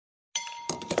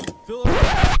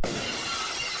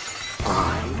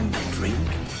I drink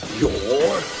your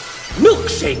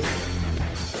milkshake.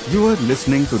 You are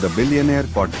listening to the Billionaire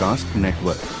Podcast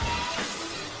Network.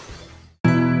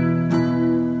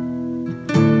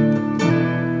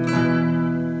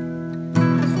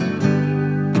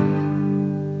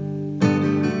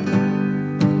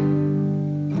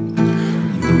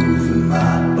 Moving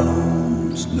my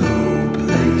bones, no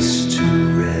place to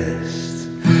rest.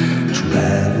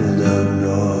 Traveled up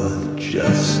north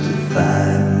just to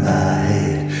find my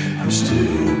head. I'm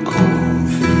still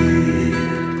corn-fed.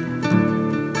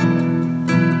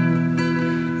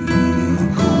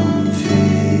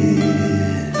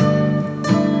 Corn-fed.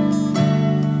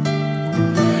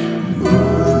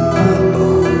 Moving my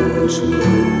bones, no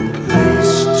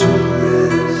place to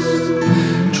rest.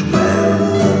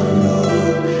 Traveled up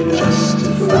north just to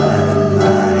find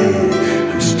my head.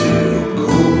 I'm still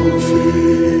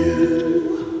corn-fed.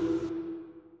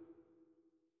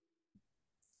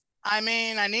 I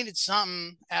mean, I needed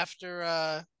something after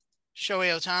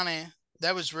Shohei Ohtani.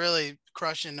 That was really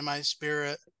crushing to my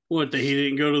spirit. What, that he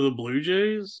didn't go to the Blue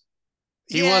Jays?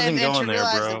 He wasn't and going to there,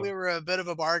 realize bro. that we were a bit of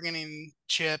a bargaining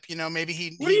chip. You know, maybe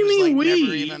he. What do he you was mean like we?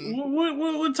 never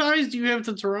even. What ties do you have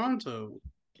to Toronto?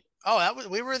 Oh,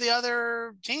 we were the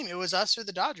other team. It was us or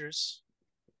the Dodgers.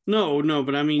 No,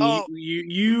 but I mean, Oh.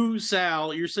 you,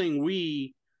 Sal, you're saying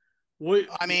we. What?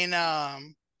 I mean,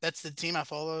 that's the team I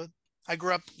followed. I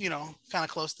grew up, kind of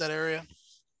close to that area.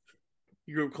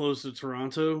 You grew up close to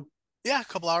Toronto, Yeah, a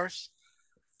couple hours.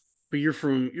 but you're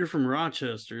from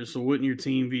Rochester, so wouldn't your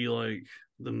team be like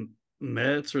the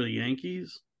Mets or the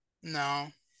Yankees? No.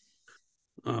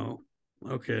 Oh,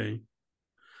 okay.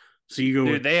 So you go.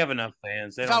 Dude, they have enough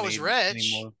fans. They If don't I was need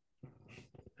rich. anymore.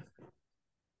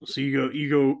 So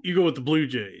you go with the Blue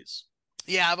Jays.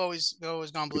 Yeah, I've always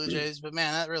gone Blue Jays, but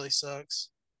man, that really sucks.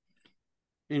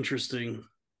 Interesting.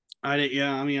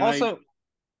 I Also,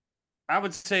 I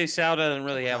would say Sal doesn't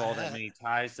really have all that What? many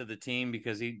ties to the team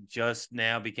because he just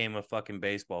now became a fucking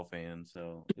baseball fan.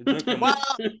 So it took him- Well,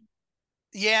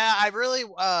 yeah, I really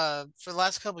for the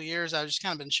last couple of years I've just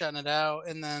kind of been shutting it out,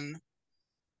 and then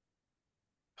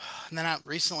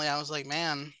recently I was like,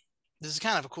 man, this is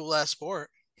kind of a cool ass sport.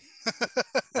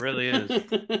 really is.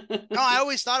 No, I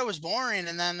always thought it was boring,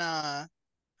 and then I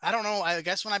don't know. I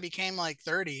guess when I became like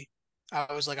 30,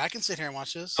 I was like, I can sit here and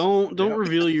watch this. don't Yeah.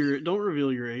 reveal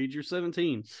your age. You're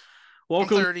 17.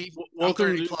 Welcome, I'm 30. I'm welcome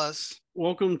 30 to, plus.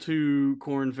 welcome to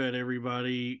Corn-Fed,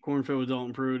 everybody. Corn-Fed with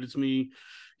Dalton Pruitt. It's me,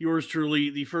 yours truly,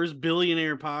 the first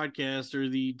billionaire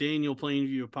podcaster, the Daniel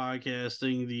Plainview of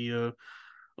podcasting, the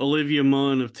Olivia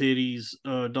Munn of titties,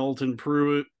 Dalton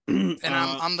Pruitt. And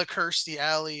I'm the Kirstie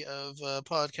Alley of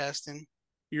podcasting.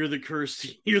 You're the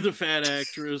Kirsty. You're the fat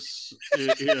actress.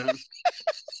 Yeah.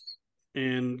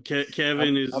 And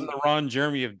Kevin is I'm the Ron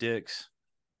Jeremy of dicks.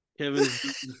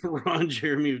 Kevin's Ron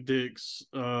Jeremy of Dicks.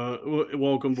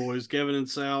 Welcome, boys. Kevin and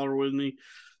Sal are with me.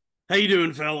 How you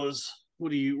doing, fellas?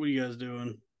 What are you guys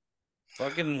doing?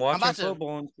 Fucking watching about to-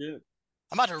 football and shit.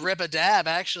 I'm about to rip a dab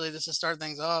actually, just to start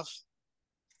things off.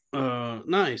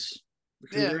 Nice.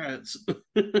 Yeah. Congrats.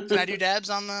 Can I do dabs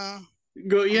on the?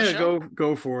 Go show?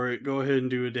 go for it. Go ahead and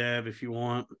do a dab if you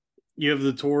want. You have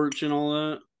the torch and all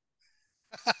that.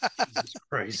 Jesus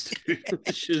Christ,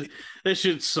 dude. That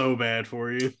shit's so bad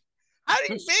for you. How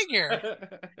do you figure?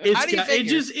 How do you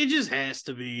figure? It just has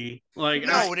to be like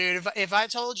No, dude. If I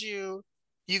told you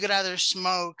you could either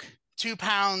smoke 2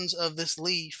 pounds of this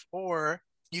leaf or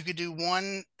you could do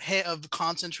 1 hit of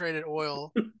concentrated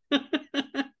oil,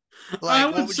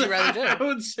 what would you rather do? I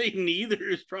would say neither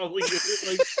is probably good.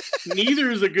 Like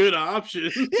neither is a good option.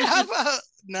 Yeah, how about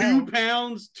no?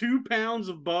 2 pounds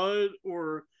of bud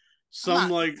or some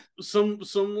not- like some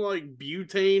like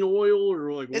butane oil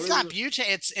or like It's whatever. not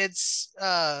butane.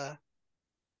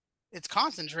 It's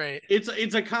concentrate.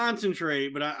 It's a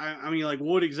concentrate, but I mean, like,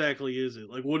 what exactly is it?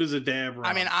 Like, what is a dab rod?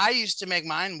 I mean, I used to make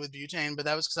mine with butane, but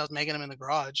that was because I was making them in the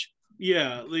garage.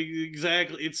 yeah, like,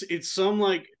 exactly. It's some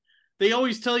like they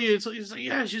always tell you it's like,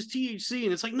 yeah, it's just THC,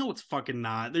 and it's like, no, it's fucking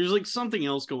not. There's like something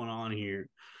else going on here.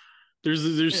 There's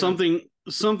Yeah.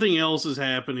 something else is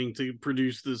happening to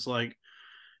produce this like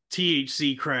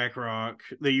THC crack rock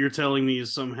that you're telling me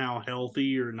is somehow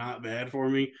healthy or not bad for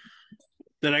me.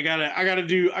 That I gotta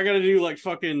do like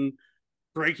fucking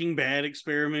Breaking Bad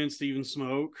experiments to even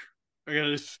smoke. I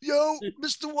gotta Yo,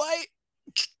 Mr. White.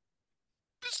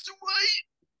 Mr. White.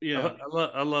 yeah.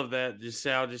 I love that. Just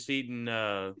Sal just eating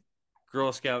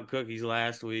Girl Scout cookies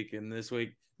last week and this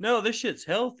week. No, this shit's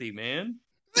healthy, man.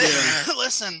 Yeah.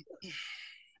 Listen,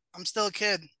 I'm still a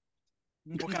kid.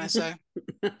 What can I say?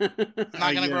 I'm I'm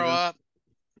not gonna grow up.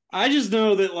 I just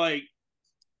know that like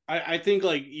I think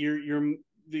like you're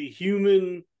the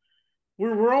human.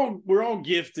 We're all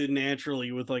gifted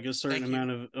naturally with like a certain Thank you.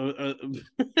 amount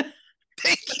of.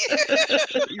 Thank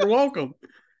you. You're welcome.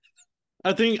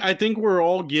 I think we're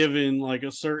all given like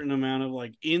a certain amount of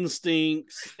like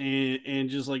instincts and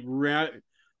just like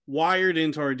wired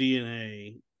into our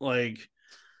DNA, like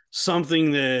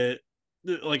something that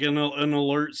like an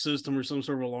alert system or some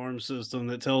sort of alarm system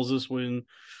that tells us when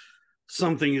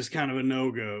something is kind of a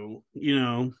no-go, you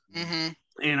know. Mm-hmm.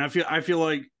 And I feel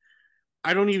like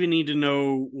I don't even need to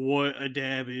know what a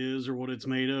dab is or what it's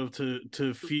made of to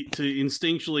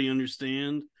instinctually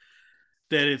understand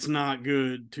that it's not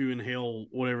good to inhale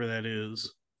whatever that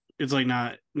is. It's like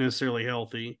not necessarily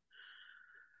healthy.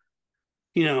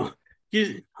 You know,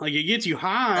 like it gets you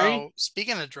high. Bro,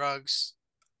 speaking of drugs,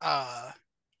 uh,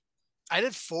 I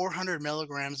did 400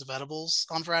 milligrams of edibles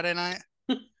on Friday night,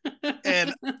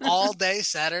 and all day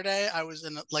Saturday, I was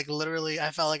in like literally,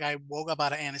 I felt like I woke up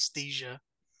out of anesthesia.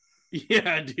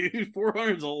 Yeah, dude,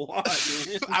 400's a lot,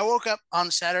 man. I woke up on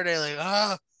Saturday like,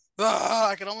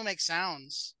 I could only make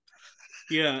sounds.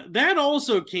 Yeah, that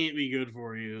also can't be good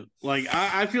for you. Like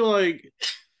I feel like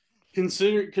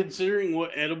considering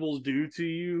what edibles do to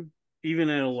you, even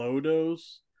at a low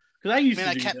dose. Because I I used mean,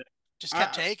 to I do kept that. just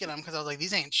kept taking them because I was like,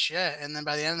 these ain't shit. And then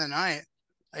by the end of the night,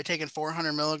 I taken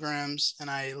 400 milligrams, and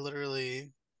I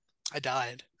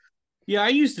died. Yeah, I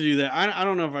used to do that. I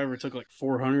don't know if I ever took like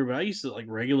 400, but I used to like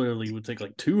regularly would take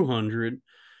like 200,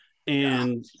 Yeah,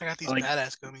 and I got these like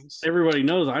badass gummies. everybody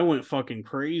knows I went fucking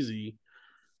crazy.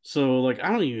 So like I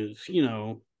don't even, I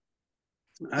Went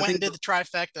and think did the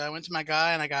trifecta. I went to my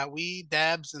guy and I got weed,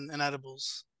 dabs, and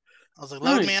edibles. I was like,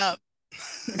 load me nice. up.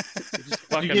 Just Did you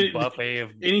fucking get buffet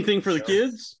of anything for the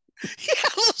kids? Yeah,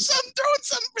 a little something, throwing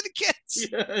something for the kids.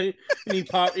 Yeah,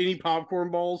 any popcorn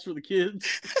balls for the kids?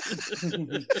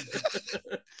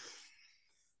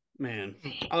 Man,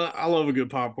 I love a good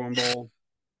popcorn ball.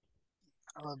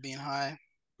 I love being high.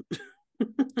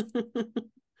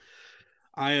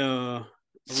 I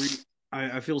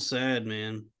I feel sad,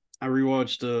 man. I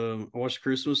watched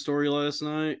Christmas Story last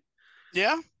night.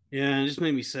 Yeah, Yeah, it just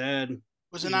made me sad.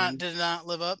 was it You not? know? Did it not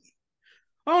live up?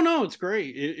 Oh no, it's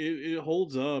great. It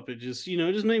holds up. It just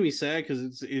it just made me sad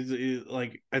because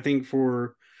like I think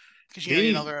for Because any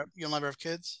you'll never have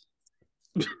kids.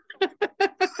 yeah,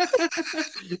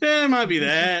 it might be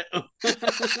that.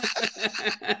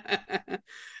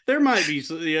 There might be,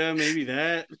 yeah, maybe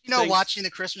that. Thanks. Watching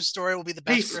the Christmas Story will be the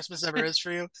best Hey, Christmas ever is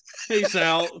for you. hey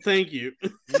Sal, thank you.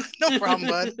 No problem,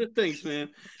 bud. Thanks, man.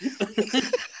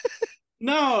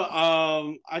 No,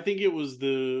 I think it was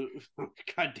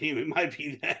God damn, it might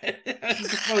be that.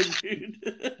 Fuck, dude.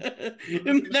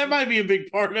 That might be a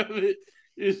big part of it.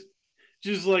 It's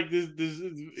just like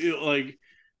like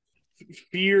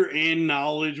fear and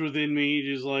knowledge within me,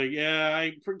 just like, yeah,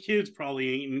 for kids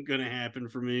probably ain't gonna happen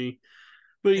for me.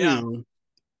 But Yeah.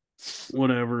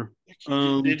 whatever.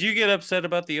 Did you get upset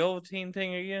about the Ovaltine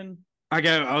thing again? I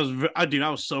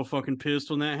was so fucking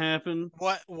pissed when that happened.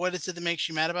 What is it that makes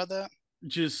you mad about that?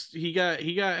 Just he got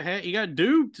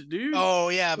duped, dude. Oh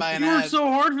yeah, by an You worked ad. so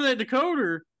hard for that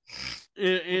decoder,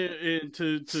 and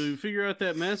to figure out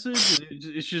that message.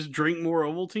 It's just drink more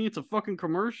Ovaltine. It's a fucking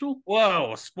commercial.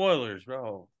 Whoa, spoilers,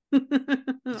 bro.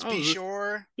 Let's be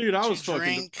sure, dude. I to was fucking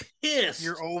drink pissed.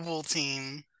 your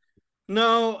Ovaltine.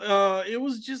 No, it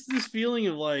was just this feeling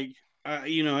of like,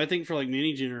 I think for like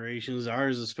many generations,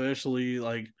 ours especially,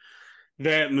 like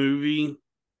that movie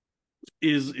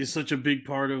is such a big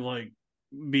part of like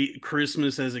be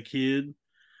Christmas as a kid.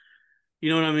 You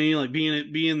know what I mean? Like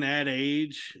being that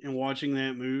age and watching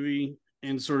that movie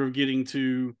and sort of getting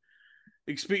to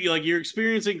experience, like you're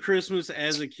experiencing Christmas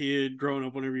as a kid growing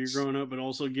up whenever you're growing up, but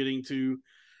also getting to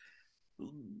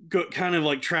go kind of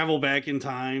like travel back in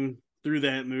time through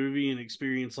that movie and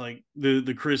experience like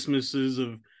the Christmases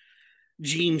of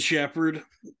Gene Shepard,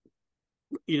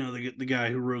 the guy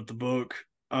who wrote the book.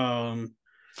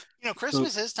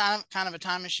 Christmas is kind of a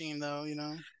time machine, though.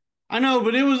 I know,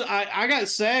 but I got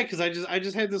sad because I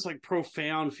just had this like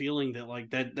profound feeling that like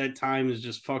that time is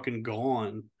just fucking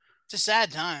gone. It's a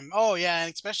sad time. Oh yeah,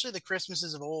 and especially the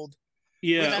Christmases of old.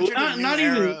 We've Yeah, entered a new not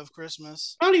era even of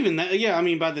Christmas. not even that. Yeah, I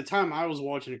mean, by the time I was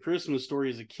watching A Christmas Story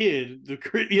as a kid, the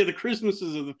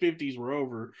Christmases of the '50s were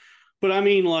over. But I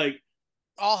mean, like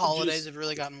All holidays have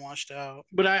really gotten washed out.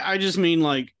 But I just mean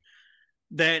like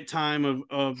that time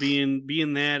of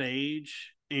being that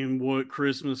age and what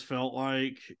Christmas felt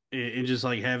like, and just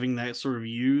like having that sort of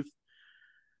youth.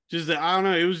 Just that I don't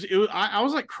know. I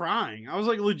was like crying. I was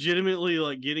like legitimately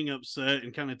like getting upset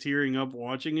and kind of tearing up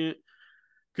watching it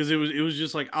because it was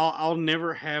just like I'll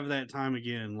never have that time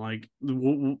again. Like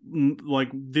like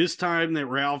this time that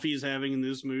Ralphie is having in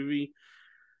this movie,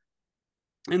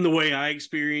 and the way I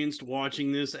experienced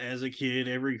watching this as a kid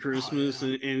every Christmas,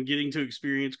 and getting to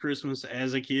experience Christmas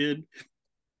as a kid,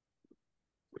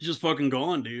 just fucking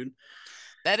gone, dude.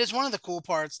 That is one of the cool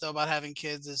parts though about having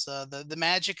kids is the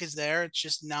magic is there. It's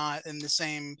just not in the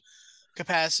same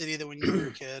capacity that when you were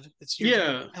a kid. It's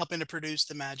you're helping to produce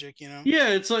the magic, you know. Yeah,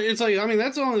 it's like I mean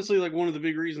that's honestly like one of the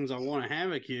big reasons I want to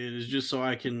have a kid is just so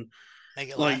I can Make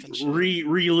it like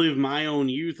relive my own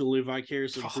youth and live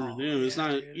vicariously through them. It's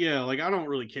not like I don't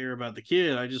really care about the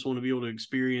kid. I just want to be able to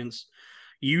experience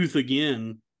youth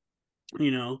again,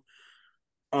 you know.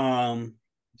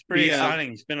 It's pretty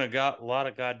exciting. You spend a lot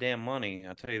of goddamn money,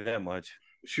 I'll tell you that much.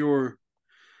 Sure.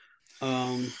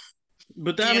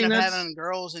 But that, I mean, that's having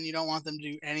girls and you don't want them to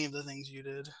do any of the things you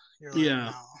did. You're like,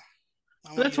 no.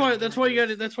 That's why you got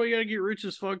to get rich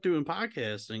as fuck doing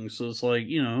podcasting. So it's like,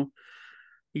 you know,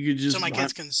 you could just so my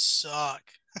kids can suck.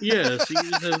 Yeah, so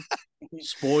you just have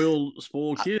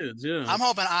spoiled kids. Yeah, I'm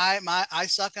hoping I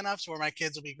suck enough to where my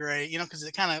kids will be great. You know, because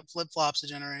it kind of flip flops a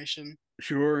generation.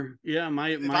 Sure. Yeah,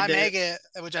 if I make it,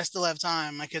 which I still have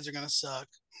time, my kids are gonna suck.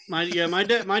 My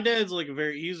dad's like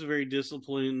he's a very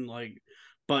disciplined, like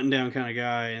button down kind of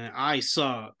guy, and I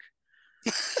suck.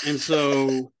 And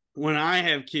so when I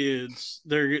have kids,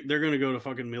 they're gonna go to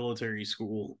fucking military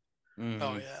school. Mm-hmm.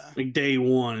 Oh yeah, like day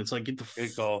one, it's like get the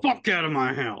fuck out of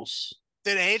my house.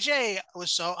 Dude, AJ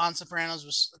was on Sopranos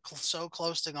was so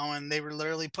close to going. They were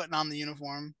literally putting on the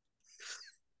uniform.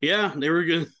 Yeah, they were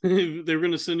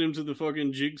gonna send him to the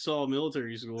fucking Jigsaw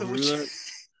military school. Remember that?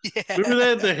 Yeah. Remember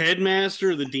that the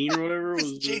headmaster, the dean or whatever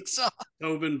was Jigsaw.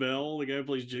 Tobin Bell, the guy who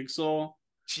plays Jigsaw.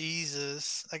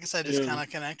 Jesus, I guess I just kind of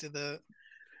connected that.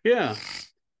 Yeah.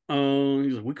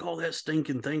 He's like, we call that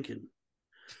stinking thinking.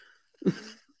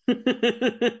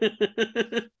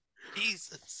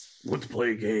 Jesus. Let's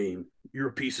play a game. You're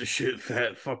a piece of shit,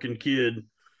 fat fucking kid.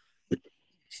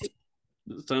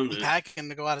 I'm packing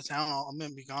to go out of town. I'm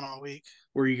going to be gone all week.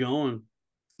 Where are you going? I'm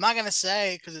not going to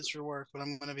say because it's for work, but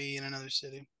I'm going to be in another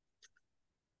city.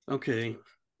 Okay.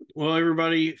 Well,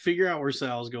 everybody, figure out where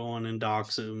Sal's going and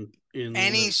dox him. In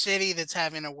any city that's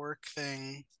having a work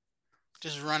thing,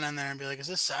 just run in there and be like, is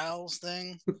this Sal's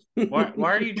thing? Why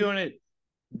are you doing it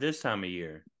this time of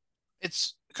year?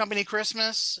 It's company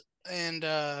Christmas, and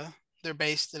they're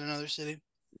based in another city.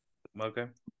 Okay.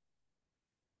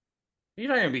 You're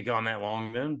not going to be gone that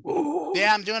long then.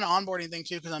 Yeah, I'm doing an onboarding thing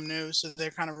too because I'm new, so they're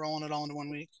kind of rolling it all into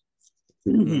 1 week.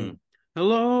 Mm-hmm.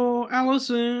 Hello,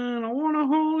 Allison. I want to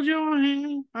hold your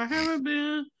hand. I haven't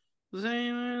been the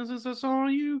same since I saw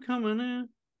you coming in.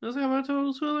 Let's have a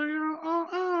toast for the girl all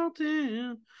out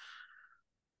in.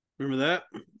 Remember that?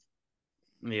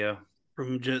 Yeah.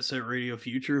 From Jet Set Radio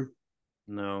Future?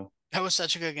 No. That was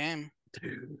such a good game.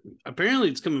 Dude, apparently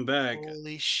it's coming back.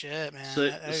 Holy shit, man.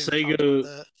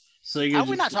 Sega. How have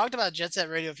we not talked about Jet Set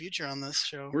Radio Future on this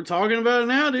show? We're talking about it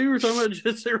now, dude. We're talking about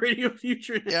Jet Set Radio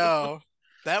Future now. Yo,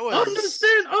 that was...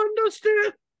 Understand.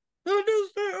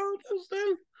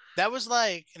 That was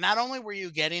like, not only were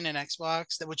you getting an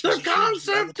Xbox, which was the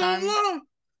concept of love.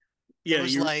 Yeah, it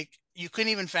was like, you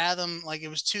couldn't even fathom, like, it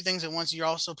was two things at once. You're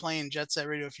also playing Jet Set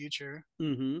Radio Future.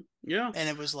 Mm-hmm. Yeah. And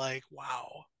it was like,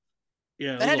 wow.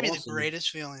 Yeah. That had to be the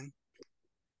greatest feeling.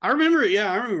 I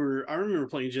remember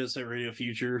playing Jet Set Radio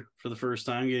Future for the first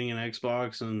time, getting an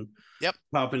Xbox and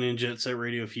popping in Jet Set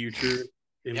Radio Future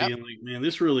and being like, man,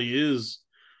 this really is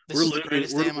we're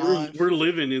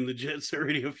living in the Jet Set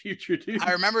Radio Future, dude.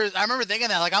 I remember thinking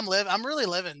that, like, I'm really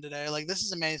living today. Like, this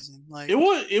is amazing. Like,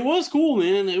 it was cool,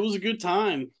 man. It was a good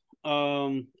time.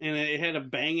 And it had a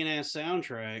banging ass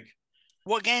soundtrack.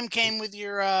 What game came with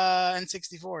your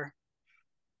N64?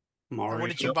 Mario. Or what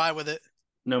did you buy with it?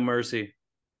 No Mercy.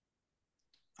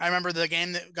 I remember the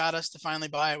game that got us to finally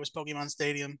buy it was Pokemon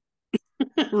Stadium.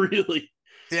 Really?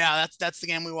 Yeah, that's the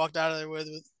game we walked out of there with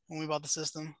when we bought the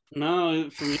system. No,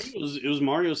 for me it was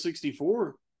Mario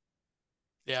 64.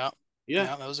 Yeah,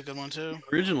 that was a good one too.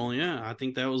 Original, yeah. I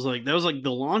think that was like the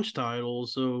launch title,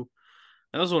 so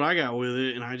that was what I got with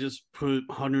it, and I just put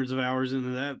hundreds of hours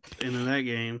into that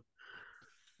game.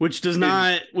 Which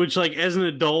like as an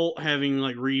adult having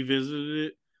like revisited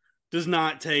it, does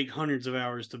not take hundreds of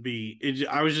hours to beat.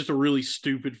 I was just a really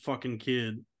stupid fucking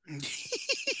kid.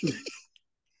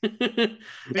 Yeah,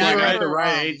 I the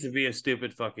right age to be a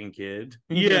stupid fucking kid.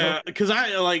 Yeah, because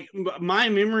I like my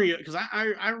memory, because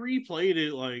I replayed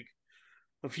it like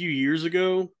a few years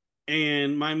ago,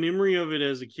 and my memory of it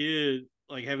as a kid,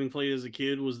 like having played as a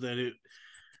kid, was that it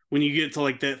when you get to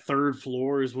like that third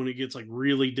floor is when it gets like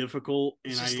really difficult.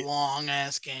 And It's just long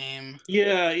ass game.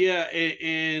 yeah,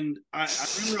 and I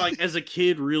remember like as a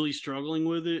kid really struggling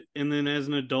with it, and then as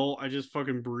an adult, I just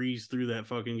fucking breezed through that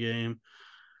fucking game.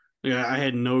 Yeah, I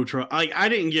had no trouble. Like I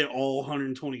didn't get all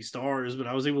 120 stars, but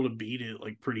I was able to beat it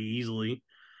like pretty easily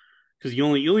because you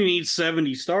only need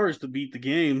 70 stars to beat the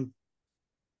game.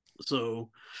 So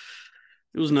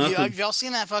it was nothing. Have y'all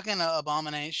seen that fucking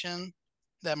Abomination,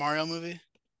 that Mario movie?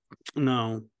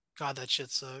 No, God, that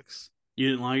shit sucks, you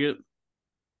didn't like it.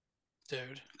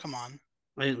 dude. Come on.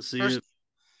 I didn't see First- it.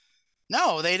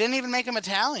 No, they didn't even make him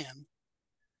Italian.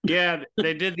 Yeah,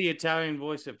 they did the Italian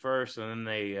voice at first, and then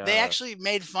They actually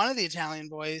made fun of the Italian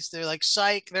boys. They're like,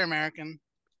 psych, they're American.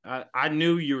 I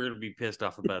knew you were gonna be pissed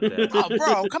off about that. Oh,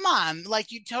 bro, come on!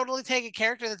 Like you totally take a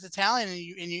character that's Italian and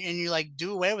you like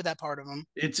do away with that part of them.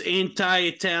 It's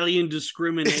anti-Italian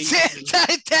discrimination. It's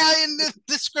anti-Italian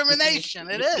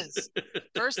discrimination. It is.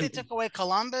 First they took away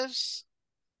Columbus,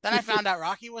 then I found out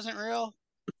Rocky wasn't real.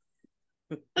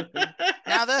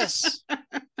 Now this.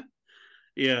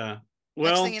 Yeah.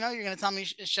 Next Well, thing you know, you're gonna tell me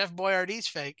Chef Boyardee's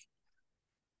fake.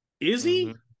 is he?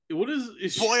 Mhm. What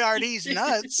is Boyardee's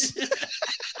nuts.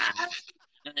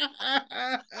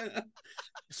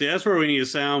 See, that's where we need a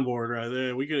soundboard right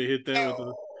there. We could have hit that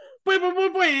with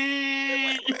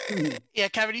Yeah,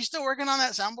 Kevin, you still working on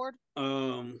that soundboard?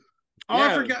 Oh, Yeah,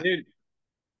 I forgot. dude.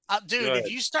 Dude, Go if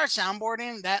ahead. you start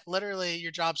soundboarding, that literally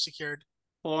your job's secured.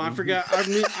 Oh, I forgot. I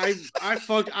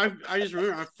just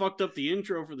remember I fucked up the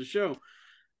intro for the show.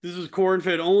 This is Corn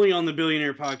Fed only on the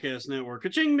Billionaire Podcast Network.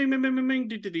 Ka-ching, bing, bing, bing, bing, bing,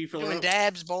 dee, fill it Doing up.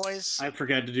 dabs, boys. I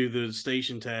forgot to do the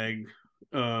station tag.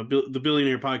 The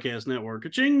Billionaire Podcast Network.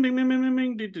 Ka-ching, bing, bing, bing,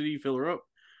 bing, bing, dee, fill her up.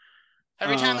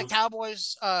 Every time the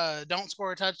Cowboys don't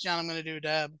score a touchdown, I'm gonna do a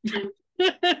dab.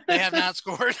 They have not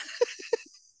scored.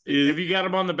 Have you got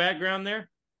them on the background there?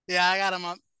 Yeah, I got them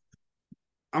up.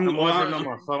 I'm watching on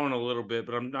my phone a little bit,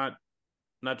 but I'm not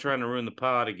trying to ruin the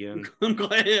pod again. I'm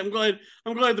glad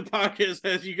the podcast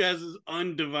has you guys'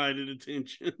 undivided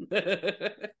attention.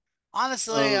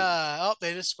 Honestly,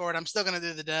 they just scored. I'm still gonna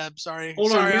do the dab. Sorry.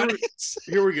 Hold on, Sorry, here- audience.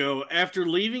 Here we go. After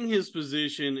leaving his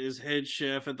position as head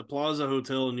chef at the Plaza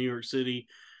Hotel in New York City,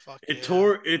 Fuck yeah.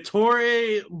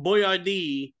 Ettore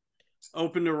Boiardi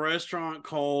opened a restaurant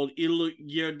called Il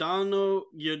Giardino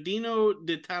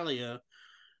d'Italia,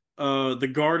 the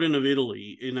Garden of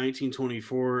Italy, in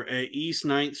 1924 at East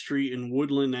 9th Street and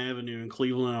Woodland Avenue in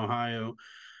Cleveland, Ohio.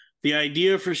 The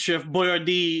idea for Chef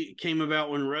Boyardee came about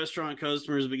when restaurant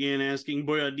customers began asking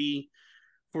Boyardee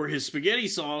for his spaghetti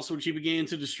sauce, which he began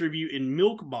to distribute in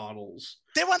milk bottles.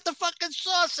 They want the fucking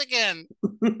sauce again.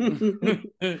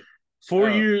 4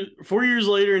 years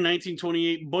later, in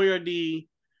 1928, Boyardee,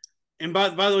 and by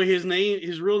the way,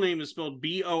 his real name is spelled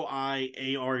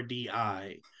Boiardi.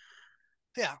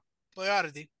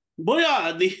 Boyardi.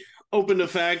 Boyardee opened a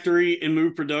factory and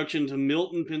moved production to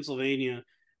Milton, Pennsylvania,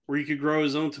 where he could grow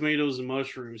his own tomatoes and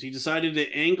mushrooms. He decided to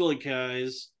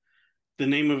Anglicize the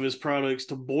name of his products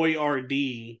to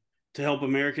Boyardee to help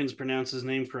Americans pronounce his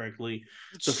name correctly.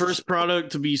 The first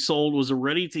product to be sold was a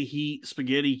ready-to-heat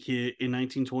spaghetti kit in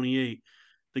 1928.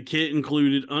 The kit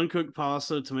included uncooked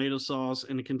pasta, tomato sauce,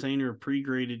 and a container of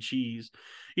pre-grated cheese.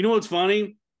 You know what's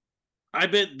funny? I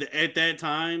bet at that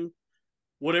time,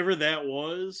 whatever that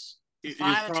was, it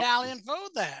Fine is Italian food.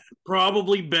 That.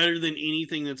 probably better than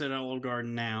anything that's at Olive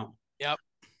Garden now. Yep.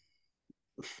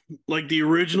 Like the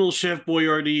original Chef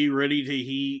Boyardee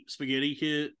ready-to-heat spaghetti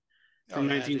kit from Oh,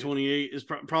 yeah, 1928 is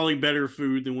probably better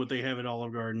food than what they have at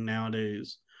Olive Garden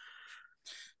nowadays.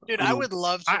 Dude, I would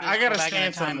love to I just got go a back in a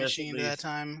stance on time this, machine at to that least.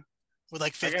 time with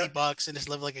like I $50 got- and just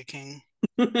live like a king.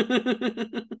 I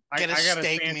Get a got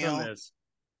steak stance meal. on this.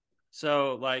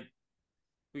 So, like,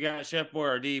 we got Chef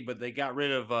Boyardee, but they got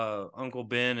rid of Uncle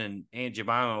Ben and Aunt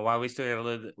Jemima. Why we still got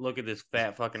to look at this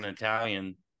fat fucking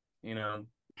Italian? You know,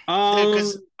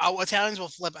 Because Italians will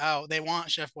flip out. They want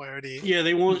Chef Boyardee. yeah,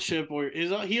 they want Chef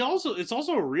Boyardee. It's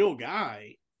also a real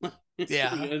guy.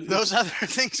 Yeah. Those other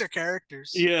things are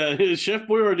characters. Yeah, Chef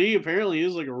Boyardee apparently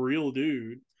is like a real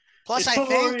dude. Plus, I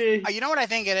Ettore- think you know what I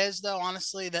think it is though.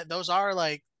 Honestly, that those are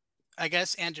like, I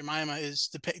guess Aunt Jemima is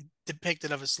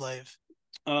depicted of a slave,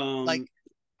 like,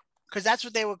 because that's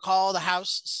what they would call the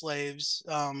house slaves,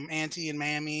 auntie and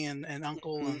mammy and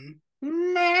uncle and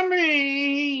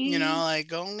Mommy, you know, like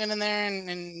go and get in there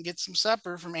and get some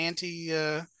supper from auntie,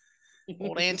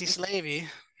 old auntie slavey.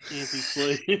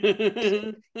 anti-slave.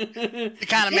 To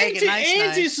kind of make it nice.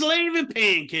 Anti-slave and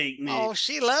pancake mix. Oh,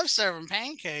 she loves serving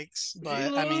pancakes,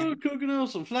 but I mean, cooking up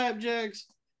some flapjacks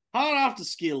hot off the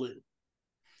skillet.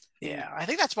 yeah, I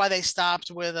think that's why they stopped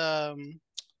with the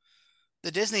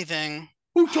Disney thing.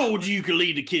 Who told you could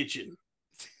leave the kitchen?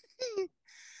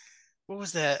 What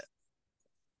was that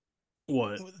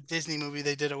What? Disney movie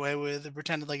they did away with? They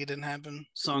pretended like it didn't happen.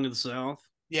 Song of the South?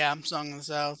 Yeah, I'm Song of the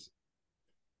South.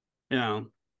 Yeah.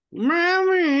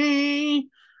 Mommy,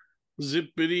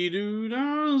 zippity doo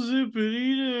dah,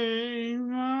 zippity day,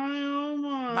 my oh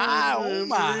My, oh I'm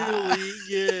my. really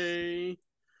gay.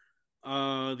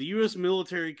 The U.S.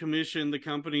 military commissioned the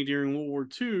company during World War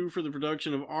II for the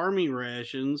production of army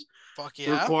rations, Fuck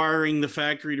yeah. requiring the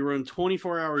factory to run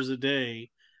 24 hours a day.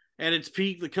 At its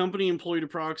peak, the company employed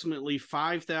approximately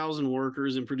 5,000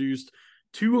 workers and produced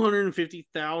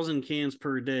 250,000 cans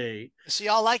per day. So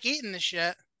y'all like eating this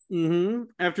shit.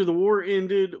 After the war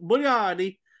ended,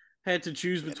 Boyardi had to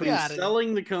choose between Boyardi.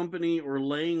 selling the company or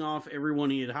laying off everyone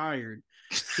he had hired.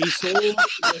 He sold. Typical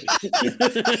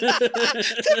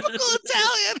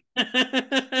Italian.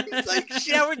 It's like,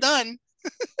 yeah, we're done.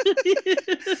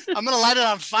 I'm gonna light it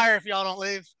on fire if y'all don't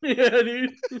leave. Yeah,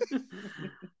 dude.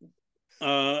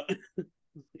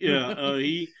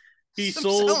 He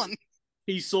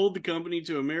sold the company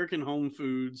to American Home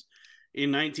Foods in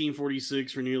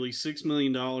 1946 for nearly $6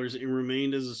 million and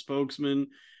remained as a spokesman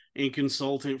and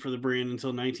consultant for the brand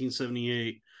until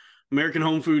 1978. American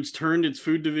Home Foods turned its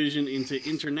food division into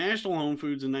International Home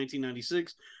Foods in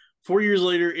 1996. 4 years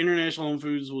later, International Home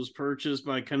Foods was purchased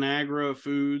by Conagra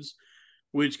Foods,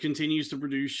 which continues to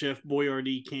produce Chef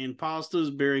Boyardee canned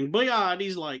pastas bearing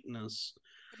Boyardee's likeness.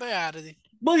 Boyardi.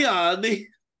 Boyardee.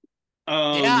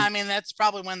 Yeah, I mean, that's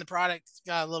probably when the product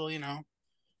got a little, kind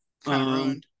of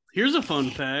ruined. Here's a fun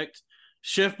fact.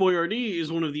 Chef Boyardee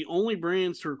is one of the only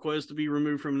brands to request to be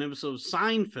removed from an episode of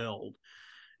Seinfeld.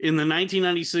 In the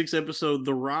 1996 episode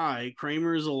The Rye,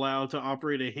 Kramer is allowed to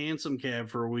operate a hansom cab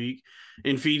for a week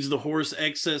and feeds the horse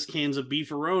excess cans of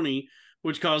beefaroni,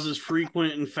 which causes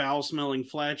frequent and foul-smelling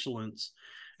flatulence.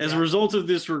 As a result of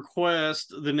this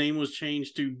request, the name was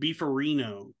changed to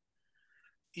Beefarino.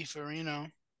 Beefarino.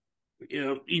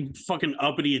 Yeah, you fucking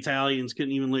uppity Italians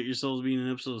couldn't even let yourselves be in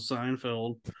an episode of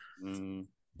Seinfeld. Oh,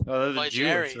 they're the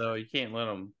Jewish, though. You can't let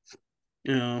them.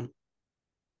 Yeah.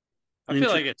 I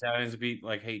feel like Italians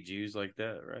hate Jews like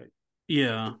that, right?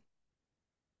 Yeah.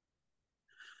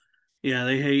 Yeah,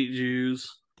 they hate Jews,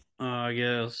 I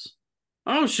guess.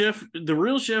 Oh, the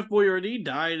real Chef Boyardee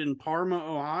died in Parma,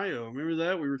 Ohio. Remember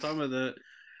that? We were talking about that.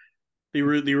 The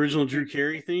original Drew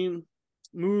Carey theme.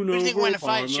 Who do you think win a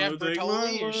fight, Chef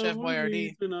Bertoli or Chef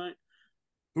Boyardee?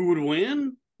 Who would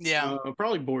win? Yeah.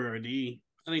 Probably Boyardee.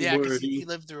 I think because Boyardee. he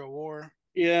lived through a war.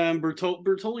 Yeah, and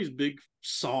Bertoli's big,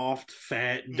 soft,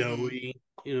 fat, doughy.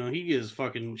 He gets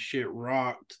fucking shit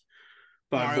rocked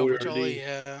by Mario Boyardee. Bertoli,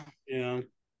 yeah. Yeah.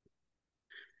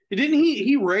 Didn't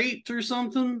he raped or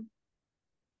something?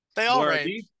 They all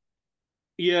raped.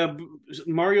 Yeah,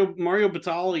 Mario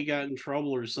Batali got in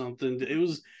trouble or something. It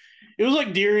was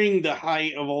like during the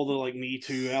height of all the like Me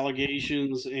Too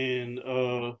allegations, and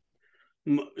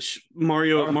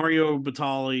Mario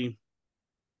Batali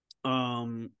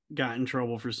got in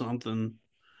trouble for something.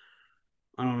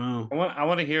 I don't know. I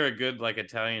want to hear a good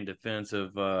Italian defense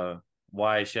of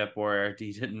why Chef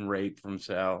Boyardee didn't rape from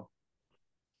Sal.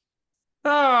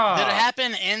 Did it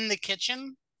happen in the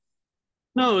kitchen?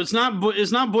 No, it's not.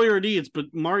 It's not Boyardee. It's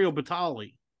Mario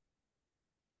Batali.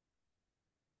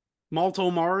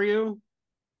 Malto Mario.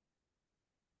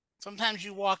 Sometimes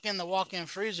you walk in the walk-in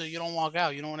freezer, you don't walk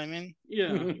out. You know what I mean?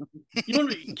 Yeah.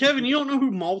 Kevin, you don't know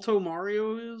who Malto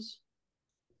Mario is?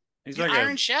 He's like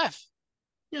Iron Chef.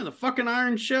 Yeah, the fucking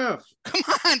Iron Chef. Come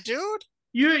on, dude.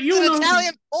 You don't know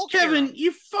Italian Kevin,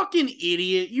 you fucking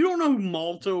idiot. You don't know who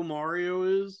Malto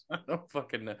Mario is? I don't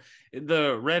fucking know.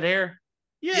 The red hair?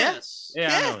 Yes.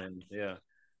 Yeah, I know him. Yeah.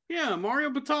 Yeah, Mario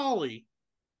Batali.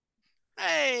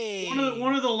 Hey.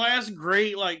 One of the last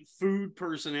great food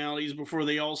personalities before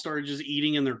they all started just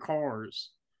eating in their cars.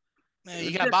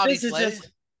 You got Bobby Flay.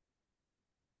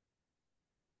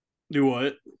 Do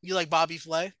what? You like Bobby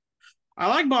Flay?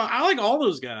 I like all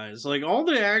those guys. Like all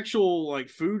the actual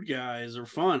food guys are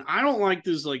fun. I don't like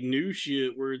this new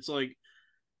shit where it's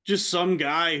just some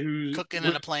guy who's cooking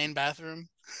in a plain bathroom.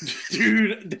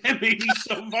 Dude, that made me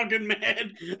so fucking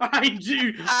mad.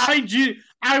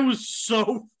 I was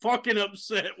so fucking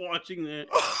upset watching that.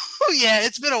 Oh yeah,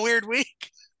 it's been a weird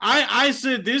week. I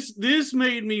said this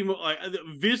made me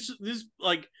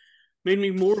made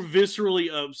me more viscerally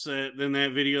upset than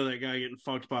that video of that guy getting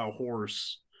fucked by a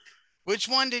horse. Which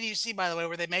one did you see, by the way?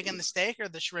 Were they making the steak or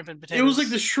the shrimp and potatoes? It was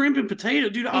the shrimp and potato,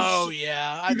 dude.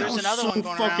 There's another one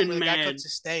going around where the guy cooks a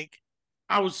steak.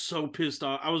 I was so pissed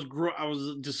off. I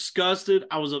was disgusted.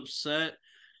 I was upset.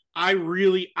 I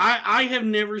have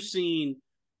never seen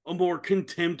a more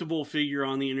contemptible figure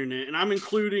on the internet, and I'm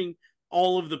including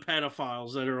all of the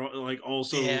pedophiles that are like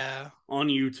also Yeah. on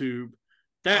YouTube.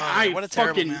 That Oh, yeah, what a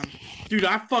terrible man. Dude,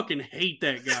 I fucking hate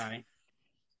that guy.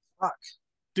 Fuck.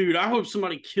 Dude, I hope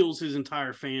somebody kills his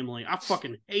entire family. I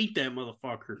fucking hate that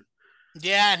motherfucker.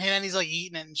 Yeah, and he's like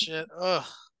eating it and shit. Ugh.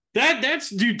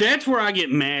 That's where I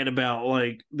get mad about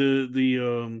like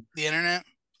The internet.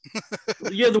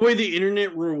 yeah, the way the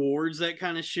internet rewards that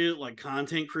kind of shit, like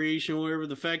content creation, or whatever.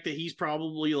 The fact that he's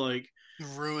probably like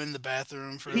Ruined the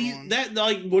bathroom for everyone. that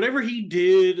like whatever he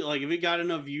did, like if it got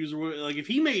enough views or like if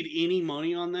he made any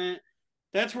money on that,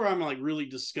 that's where I'm like really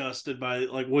disgusted by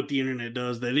like what the internet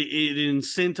does. That it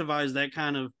incentivizes that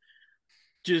kind of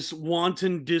just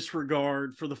wanton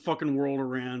disregard for the fucking world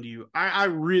around you.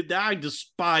 I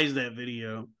despise that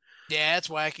video. Yeah, it's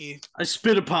wacky. I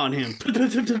spit upon him.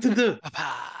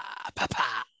 Papa.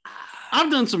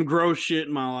 I've done some gross shit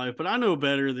in my life, but I know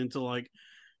better than to like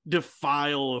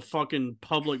defile a fucking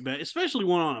public bed, especially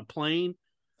one on a plane.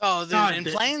 Oh, dude, God, in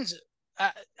planes,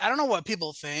 I don't know what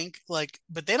people think, like,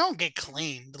 but they don't get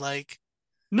cleaned. Like,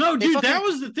 No, They dude, fucking- that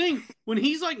was the thing. When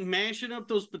he's like mashing up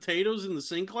those potatoes in the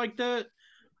sink like that,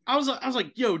 I was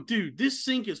like, yo, dude, this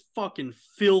sink is fucking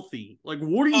filthy. Like,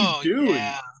 what are you doing?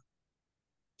 yeah.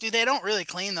 Dude, they don't really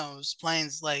clean those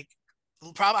planes. Like,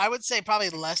 I would say probably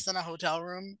less than a hotel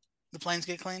room. The planes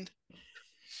get cleaned.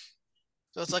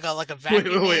 So it's like a Wait,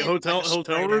 vacuum.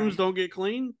 hotel rooms don't get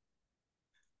clean?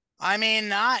 I mean,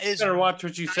 not as Better watch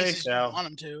what you nice say, as you Sal. want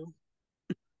them to.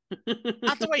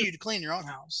 Not the way you'd clean your own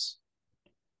house.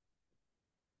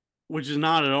 Which is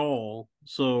not at all.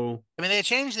 So I mean, they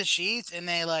change the sheets and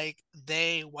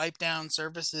they wipe down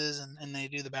surfaces and they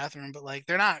do the bathroom, but like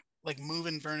they're not like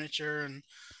moving furniture and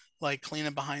like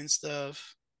cleaning behind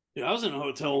stuff. yeah, I was in a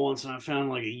hotel once and I found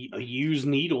like a used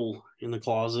needle in the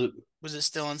closet. Was it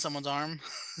still in someone's arm?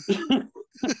 Yeah,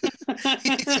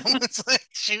 Someone's like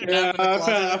shooting up in the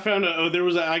closet. I found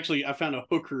I found a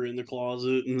hooker in the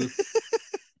closet and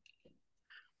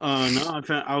no,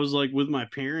 I was like with my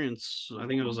parents. I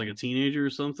think I was like a teenager or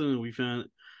something, and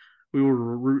we were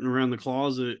rooting around the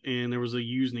closet and there was a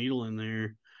used needle in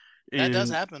there. And, That does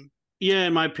happen. Yeah,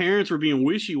 and my parents were being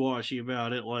wishy-washy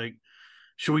about it, like,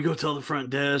 should we go tell the front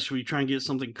desk? Should we try and get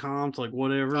something comped? Like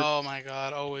whatever. Oh my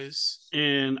god, always.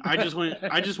 And I just went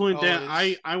down.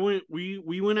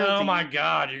 We went out. Oh to my eat.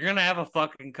 God, you're gonna have a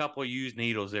fucking couple used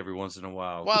needles every once in a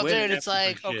while. Well, Quit dude, it's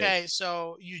asking for like, shit. okay,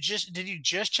 so did you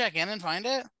just check in and find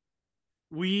it?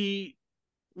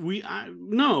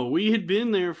 No, we had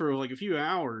been there for like a few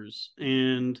hours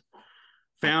and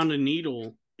found a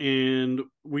needle, and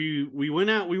we went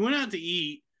out to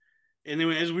eat. And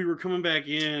then as we were coming back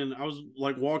in, I was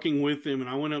like walking with him, and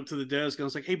I went up to the desk and I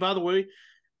was like, hey, by the way,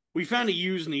 we found a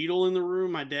used needle in the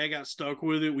room. My dad got stuck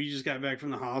with it. We just got back from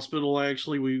the hospital.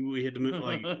 Actually, we had to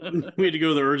like we had to go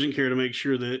to the urgent care to make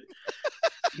sure that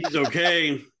he's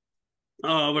okay.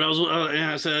 But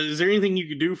I said, is there anything you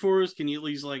could do for us? Can you at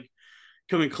least like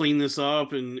come and clean this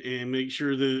up and make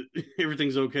sure that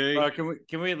everything's okay?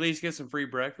 Can we at least get some free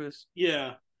breakfast?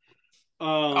 Yeah.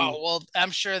 Oh well,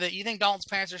 I'm sure that you think Dalton's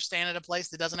parents are staying at a place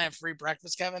that doesn't have free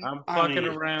breakfast, Kevin. I'm I fucking mean,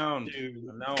 around. dude.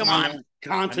 No, Come I on. know-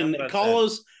 Continent. I know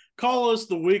what I Call us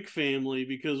the Wick family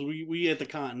because we at the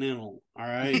Continental. All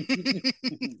right.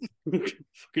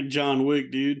 Fucking John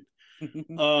Wick, dude.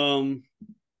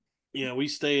 Yeah, we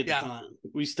stay at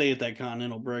that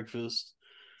Continental breakfast.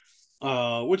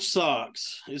 Which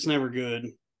sucks. It's never good.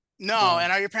 No,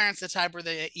 and are your parents the type where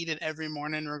they eat it every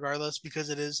morning regardless because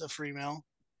it is a free meal?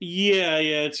 Yeah.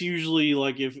 It's usually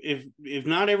like if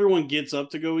not everyone gets up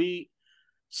to go eat,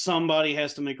 somebody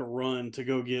has to make a run to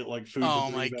go get like food. Oh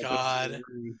to my bring back up to the God.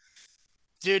 room.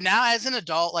 Dude, now as an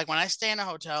adult, like when I stay in a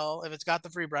hotel, if it's got the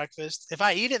free breakfast, if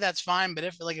I eat it, that's fine. But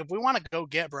if we want to go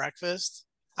get breakfast,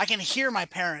 I can hear my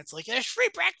parents like, "There's free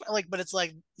breakfast," like, but it's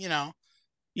like, in my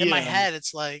Yeah. head,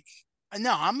 it's like,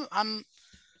 no, I'm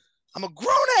a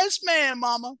grown ass man,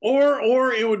 mama.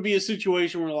 Or it would be a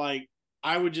situation where like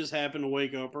I would just happen to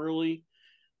wake up early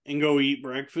and go eat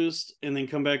breakfast and then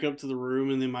come back up to the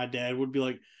room, and then my dad would be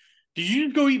like, did you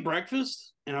just go eat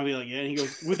breakfast? And I'll be like, yeah. And he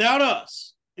goes, without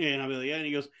us. And I'll be like, yeah. And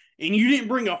he goes, and you didn't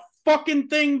bring a fucking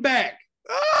thing back.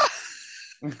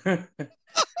 He's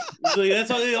like, that's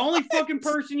the only fucking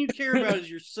person you care about is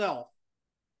yourself.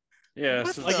 Yeah.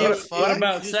 What So the what fuck?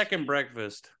 about Just- second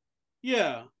breakfast?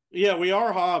 Yeah, we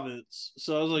are hobbits.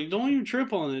 So I was like, don't even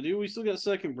trip on it, dude. We still got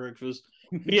second breakfast.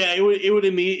 Yeah, it would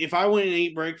immediately, if I went and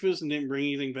ate breakfast and didn't bring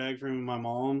anything back from my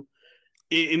mom,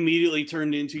 it immediately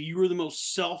turned into, you were the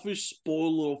most selfish,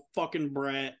 spoiled little fucking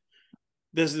brat.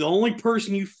 That's the only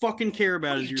person you fucking care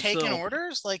about Are is you yourself. taking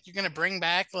orders? Like you're gonna bring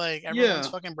back like everyone's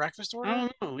fucking breakfast order? I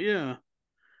don't know, yeah.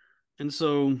 And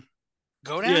so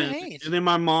Go down Yeah, and eat. and then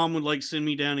my mom would like send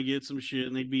me down to get some shit,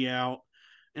 and they'd be out,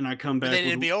 and I come But back then with,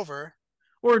 it'd be over.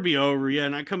 or it'd be over, yeah,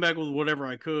 and I come back with whatever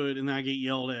I could, and then I get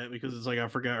yelled at because it's like I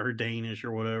forgot her Danish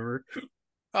or whatever.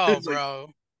 Oh, It's like, bro.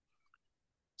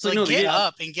 it's like Like, no, get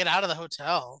up and get out of the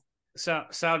hotel. So,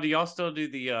 Sal, do y'all still do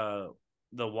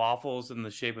the waffles in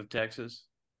the shape of Texas?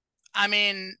 I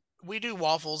mean, we do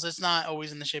waffles. It's not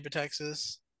always in the shape of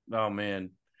Texas. Oh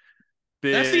man,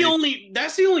 that's the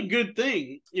only good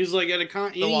thing is like at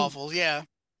The waffles, yeah.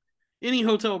 any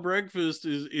hotel breakfast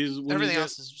is when Everything you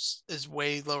else is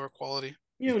way lower quality.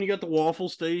 when you got the waffle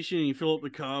station, you fill up the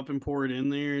cup and pour it in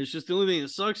there. It's just the only thing that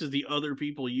sucks is the other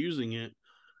people using it.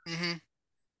 Mm-hmm.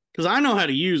 Because I know how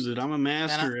to use it. I'm a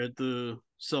master at the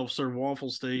self-serve waffle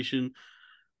station.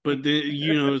 But then,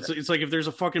 it's like if there's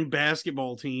a fucking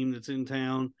basketball team that's in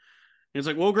town, it's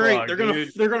like, well, great, they're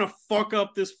gonna fuck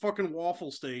up this fucking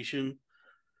waffle station.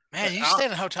 Man, you stay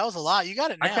in hotels a lot. You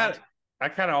got it nailed. I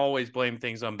kind of always blame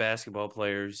things on basketball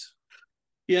players.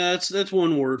 Yeah, that's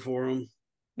one word for them.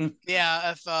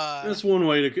 Yeah, if that's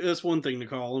one thing to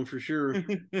call them for sure.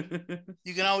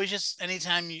 You can always just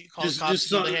anytime you call the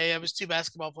cops, like, hey, it was 2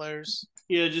 basketball players.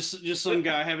 Yeah, just some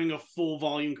guy having a full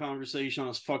volume conversation on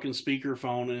his fucking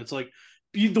speakerphone, and it's like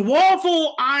the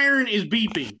waffle iron is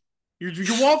beeping. Your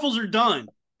waffles are done.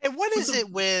 And what is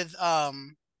it with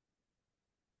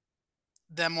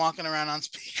them walking around on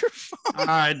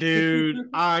speakerphone? Dude,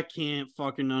 I can't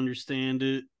fucking understand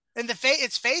it. And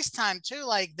it's FaceTime too.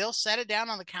 Like they'll set it down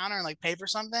on the counter and like pay for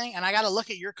something, and I got to look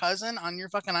at your cousin on your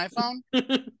fucking iPhone.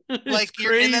 Like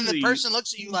and then the person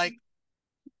looks at you like,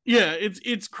 yeah,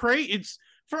 it's crazy.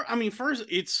 First,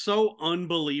 it's so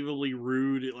unbelievably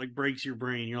rude. It like breaks your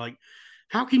brain. You're like,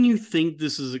 how can you think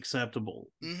this is acceptable?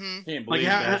 Mm-hmm. Can't believe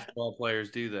basketball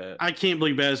players do that. I can't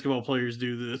believe basketball players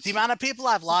do this. The amount of people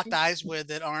I've locked eyes with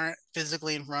that aren't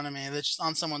physically in front of me, that's just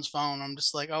on someone's phone. I'm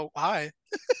just like, oh, hi.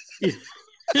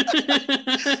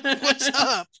 What's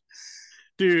up?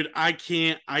 Dude, I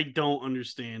don't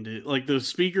understand it. Like the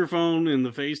speakerphone and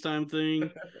the FaceTime thing,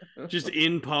 just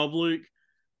in public,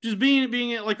 just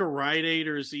being at like a Rite Aid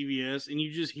or a CVS, and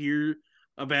you just hear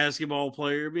a basketball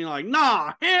player being like,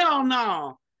 nah, hell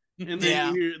no. And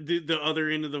then you hear the other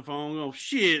end of the phone, oh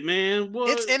shit, man.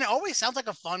 What? And it always sounds like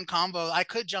a fun combo I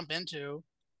could jump into.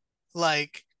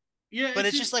 Like, yeah, but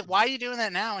it's just like, why are you doing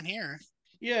that now and here?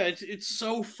 Yeah, it's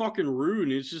so fucking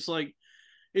rude. It's just like,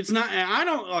 it's not. I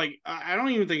don't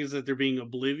even think it's that they're being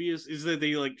oblivious. Is that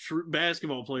they like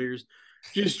basketball players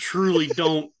just truly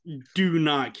do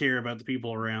not care about the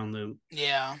people around them.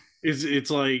 Yeah,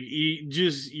 it's like you're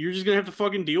just gonna have to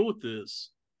fucking deal with this.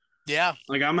 Yeah,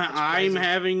 like I'm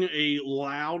having a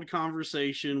loud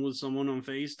conversation with someone on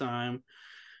FaceTime,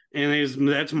 and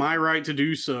that's my right to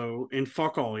do so. And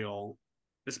fuck all y'all.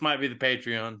 This might be the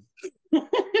Patreon.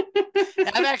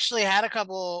 I've actually had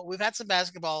we've had some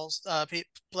basketball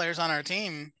players on our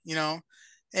team, and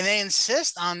they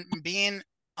insist on being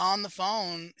on the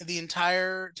phone the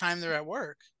entire time they're at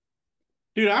work.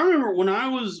 Dude, I remember when I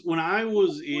was Who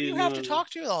do you have to talk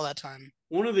to all that time?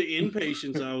 One of the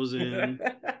inpatients I was in,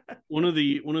 one of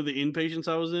the inpatients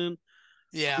I was in.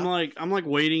 Yeah. I'm like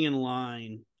waiting in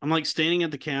line. I'm like standing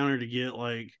at the counter to get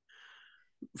like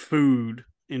food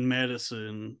and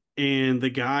medicine, and the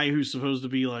guy who's supposed to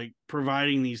be like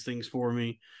providing these things for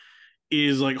me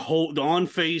is like on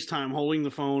FaceTime holding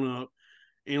the phone up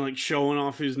and like showing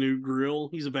off his new grill.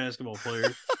 He's a basketball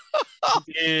player.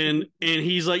 and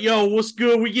he's like, yo, what's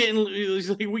good? We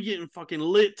getting fucking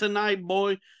lit tonight,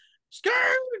 boy.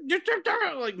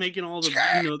 Like making all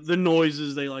the the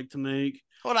noises they like to make.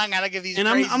 Hold on, I gotta give these. And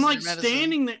I'm like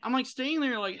standing there. I'm like standing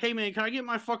there, like, hey man, can I get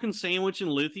my fucking sandwich and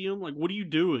lithium? Like, what are you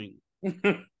doing?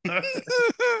 And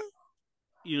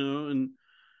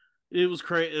it was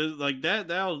crazy. Like that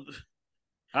was.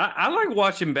 I like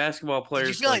watching basketball players.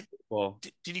 Did you feel like football.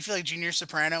 Did you feel like Junior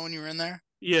Soprano when you were in there?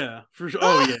 Yeah, for sure.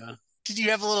 Oh yeah. Did you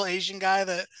have a little Asian guy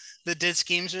that did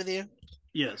schemes with you?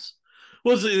 Yes.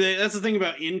 Well, that's the thing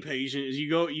about inpatient is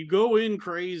you go in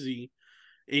crazy,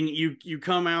 and you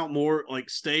come out more like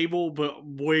stable, but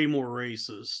way more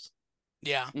racist.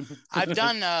 Yeah, I've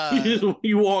done.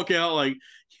 You walk out like,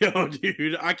 yo,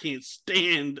 dude, I can't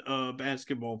stand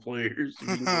basketball players.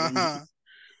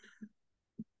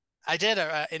 I did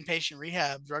a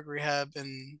inpatient drug rehab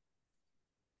in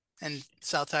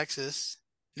South Texas.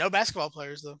 No basketball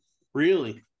players though.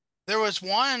 Really? There was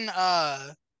one.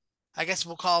 I guess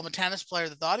we'll call him a tennis player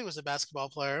that thought he was a basketball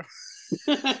player.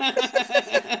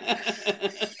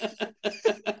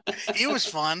 He was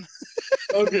fun.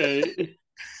 Okay.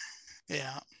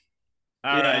 Yeah.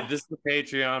 All right. This is the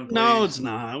Patreon. Please. No, it's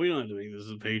not. We don't have to make this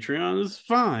a Patreon. It's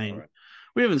fine. Right.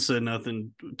 We haven't said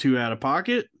nothing too out of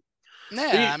pocket.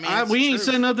 Yeah, I mean, it's we the ain't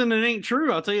truth. said nothing that ain't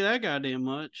true. I'll tell you that goddamn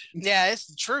much. Yeah, it's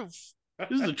the truth.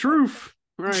 This is the truth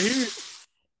right here.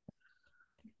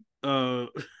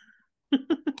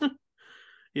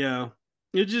 Yeah.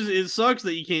 It sucks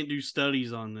that you can't do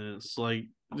studies on this. Like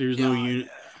there's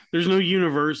there's no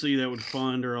university that would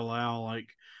fund or allow like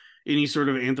any sort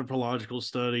of anthropological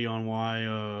study on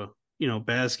why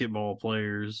basketball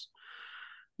players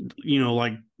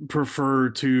like prefer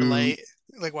to late,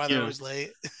 like why they're always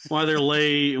late. why they're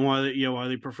late and why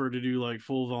they prefer to do like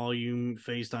full volume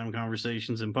FaceTime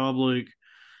conversations in public.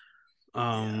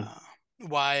 Why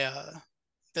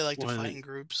they like to fight in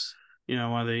groups.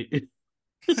 Why they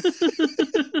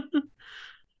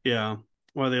yeah,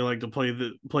 why they like to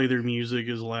play their music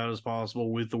as loud as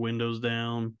possible with the windows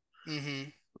down.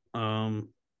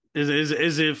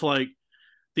 As if like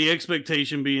the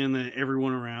expectation being that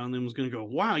everyone around them was going to go,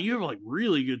 wow, you have like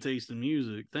really good taste in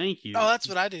music. Thank you. Oh, that's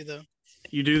what I do though.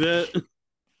 You do that?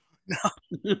 No.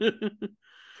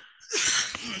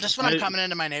 Just when I'm coming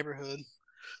into my neighborhood.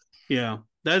 Yeah,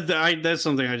 that's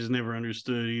something I just never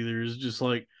understood either. Is just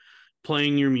like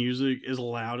playing your music as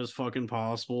loud as fucking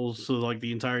possible so like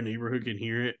the entire neighborhood can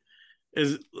hear it.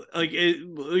 Is like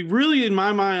really in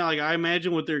my mind, like I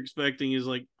imagine what they're expecting is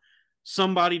like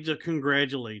somebody to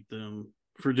congratulate them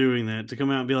for doing that, to come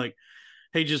out and be like,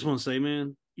 hey, just want to say,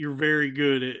 man, you're very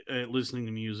good at listening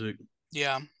to music.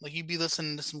 Yeah, like you'd be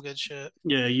listening to some good shit.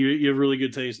 Yeah, you have really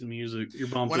good taste in music. You're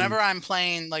bumping. Whenever I'm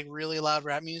playing like really loud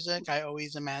rap music, I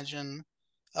always imagine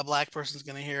a black person's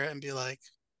gonna hear it and be like,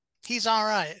 he's all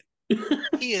right.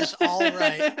 He is all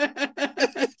right.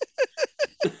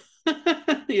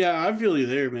 Yeah, I feel you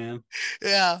there, man.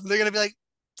 Yeah, they're gonna be like,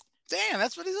 damn,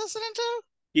 that's what he's listening to.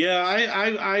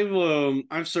 Yeah,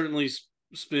 I've certainly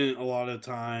spent a lot of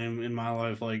time in my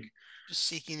life like just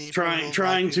seeking the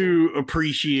trying to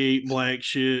appreciate black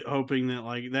shit, hoping that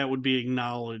like that would be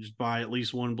acknowledged by at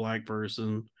least one black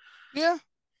person. Yeah,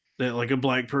 that like a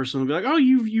black person would be like, oh,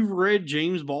 you've read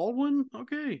James Baldwin?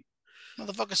 Okay,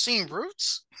 motherfucker, seen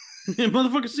Roots.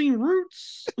 Motherfucker, seen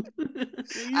Roots.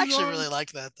 I actually really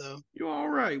like that though. You all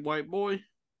right, white boy?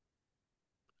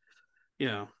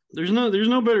 Yeah, there's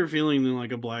no better feeling than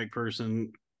like a black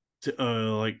person to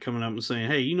like coming up and saying,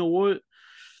 hey, you know what?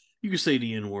 You can say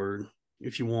the N-word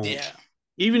if you want. Yeah.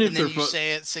 Even if and then you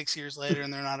say it 6 years later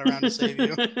and they're not around to save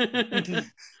you.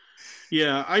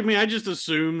 Yeah, I mean, I just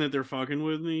assume that they're fucking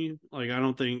with me. Like, I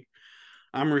don't think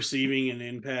I'm receiving an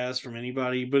impasse from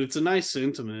anybody, but it's a nice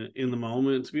sentiment in the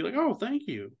moment to be like, oh, thank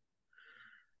you.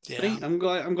 Yeah. I'm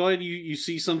glad you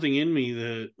see something in me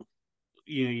that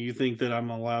you think that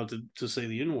I'm allowed to say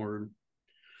the N-word.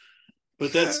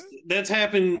 But that's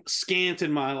happened scant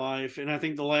in my life, and I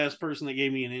think the last person that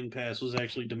gave me an impasse was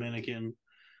actually Dominican.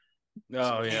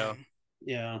 Oh yeah,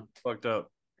 yeah, fucked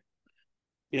up.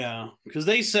 Yeah, because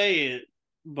they say it,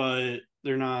 but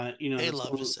they're not. They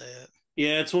love to say it.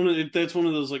 Yeah, that's one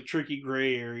of those like tricky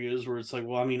gray areas where it's like,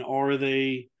 well, I mean, are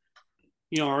they?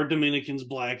 Are Dominicans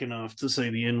black enough to say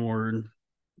the N-word?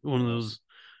 One of those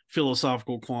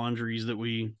philosophical quandaries that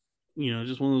we,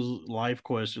 just one of those life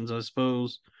questions, I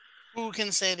suppose. Who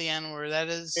can say the N-word? That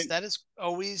is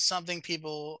always something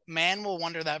man will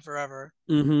wonder that forever.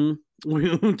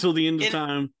 Mm-hmm. Until the end of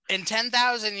time. In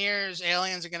 10,000 years,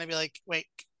 aliens are going to be like, wait,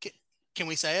 can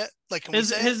we say it? Like, can we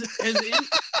say it?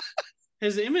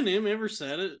 Has Eminem ever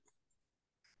said it?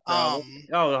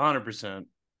 100%.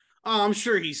 Oh, I'm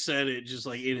sure he said it just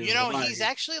like in his life. He's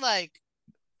actually like,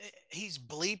 he's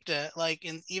bleeped it, like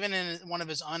even in one of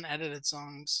his unedited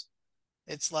songs.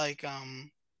 It's like,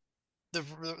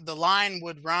 the line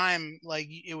would rhyme, like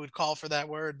it would call for that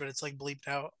word, but it's like bleeped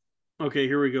out. Okay,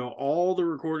 here we go. All the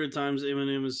recorded times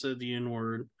Eminem has said the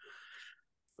N-word.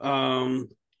 Play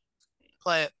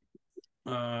it.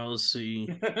 Let's see.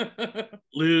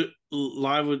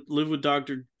 live with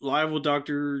Dr.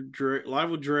 Dre. Live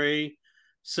with Dre.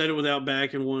 Said it without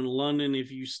backing one. London,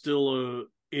 if you still a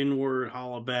N-word,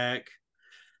 holla back.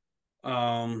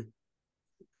 Oh,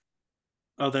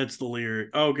 that's the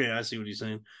lyric. Okay, I see what he's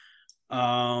saying.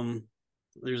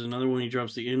 There's another one. He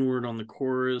drops the N-word on the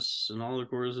chorus and all the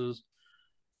choruses.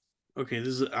 Okay,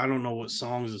 I don't know what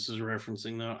songs this is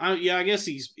referencing though. I guess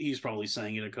he's probably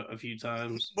sang it a few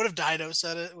times. What if Dido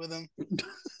said it with him?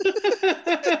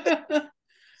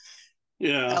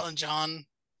 Yeah, Elton John.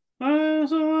 I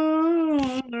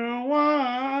wonder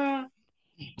why.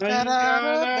 Yeah,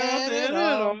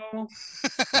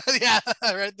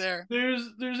 right there. There's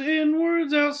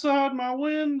N-words outside my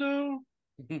window,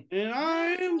 and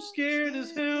I am scared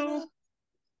as hell.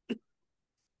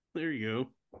 There you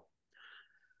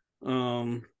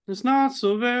go. It's not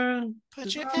so bad. Put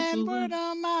It's your not so N-word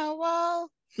on my wall.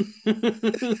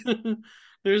 bad.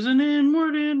 There's an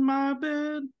N-word in my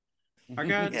bed. I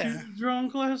got Yeah. too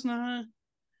drunk last night.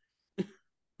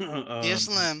 Yes,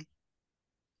 Slim.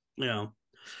 Yeah.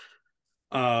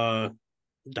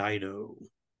 Dido.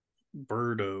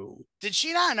 Birdo. Did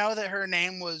she not know that her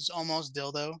name was almost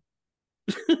dildo?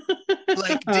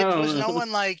 Like, I don't was no know.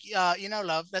 one like,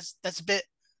 love? That's a bit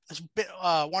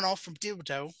one off from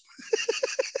dildo.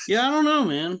 Yeah, I don't know,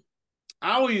 man.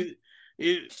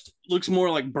 It looks more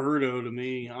like Birdo to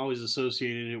me. I always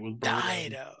associated it with Birdo.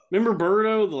 Dido. Remember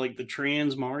Birdo, the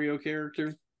trans Mario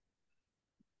character?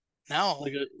 No,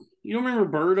 You don't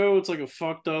remember Birdo? It's like a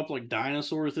fucked up like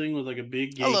dinosaur thing with like a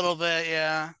big a little bit,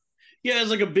 yeah. Yeah,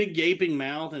 it's like a big gaping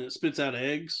mouth and it spits out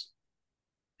eggs.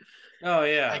 Oh I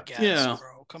yeah. guess, Yeah.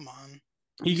 bro. Come on.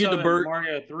 You You get saw the that in bird.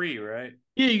 Mario 3, right?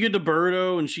 Yeah, you get the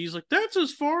Birdo, and she's like, "That's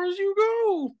as far as you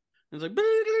go." And it's like,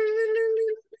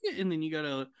 and then Oh you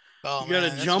gotta man,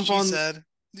 that's what jump she on. said.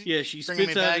 Yeah, she Bringing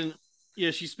me spits out back. an.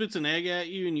 Yeah, she spits an egg at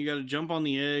you, and you gotta jump on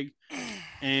the egg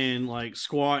and like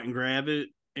squat and grab it,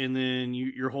 and then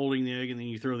you're holding the egg, and then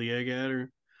you throw the egg at her, and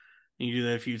you do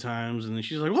that a few times, and then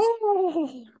she's like,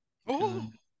 "Whoa!" Oh,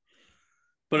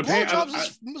 But apparently, blowjobs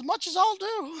as much as I'll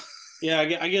do. yeah,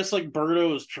 I guess like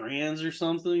Birdo is trans or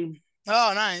something.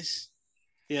 Oh, nice.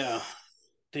 Yeah,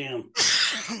 damn.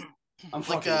 I'm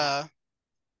like fucking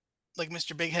like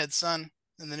Mr. Big Head's son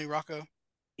in the new Rocco.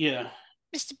 yeah.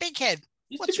 Mr. Big Head.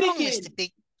 Mr. What's Big wrong, Head. Mr.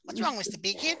 Big? What's wrong, Mr.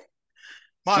 Big Head?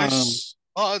 My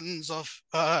sons of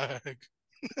fag.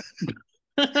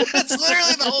 It's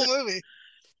literally the whole movie.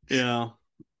 Yeah.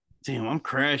 Damn, I'm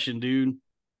crashing, dude.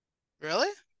 Really?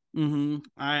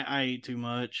 I ate too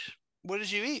much. What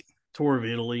did you eat? Tour of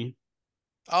Italy.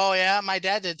 Oh yeah, my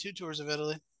dad did 2 tours of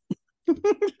Italy. We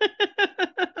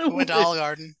went to Olive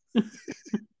Garden.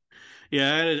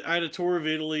 Yeah, I had a tour of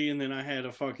Italy, and then I had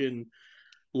a fucking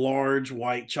large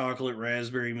white chocolate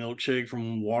raspberry milkshake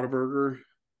from Whataburger.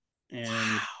 And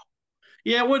Wow.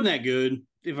 yeah, it wasn't that good.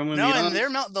 If I'm gonna No, be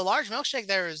and honest, the large milkshake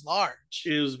there is large.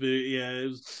 it was big. Yeah, it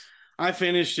was. I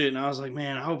finished it, and I was like,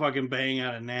 man, I hope I can bang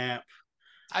out a nap.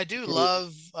 I do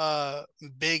love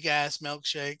big ass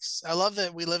milkshakes. I love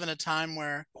that we live in a time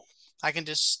where I can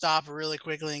just stop really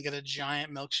quickly and get a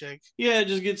giant milkshake. Yeah,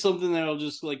 just get something that'll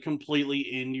just like completely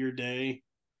end your day.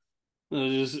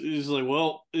 It's like,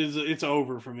 well, it's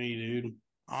over for me, dude.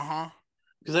 Uh-huh.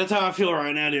 Because that's how I feel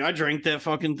right now, dude. I drank that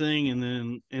fucking thing, and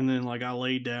then like I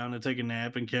laid down to take a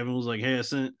nap, and Kevin was like, "Hey, I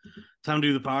sent time to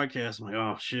do the podcast." I'm like,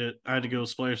 "Oh shit!" I had to go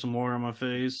splash some water on my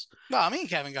face, No, me and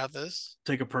Kevin got this.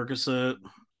 take a Percocet.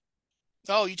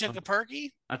 Oh, you took a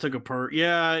perky? I took a perk.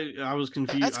 Yeah, I was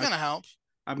confused. That's gonna help.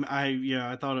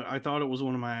 I thought it was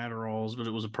one of my Adderalls, but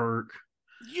it was a perk.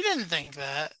 You didn't think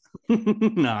that.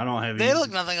 No, I don't have. They either.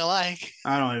 look nothing alike.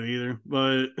 I don't have either,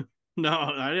 but no,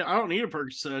 I don't need a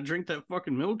Percocet. I drink that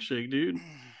fucking milkshake, dude. You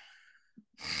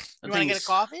want to get a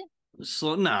coffee?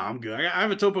 No, I'm good. I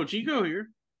have a Topo Chico here.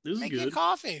 This Make is you a good.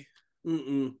 coffee.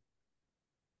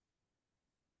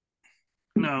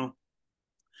 No,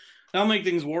 that'll make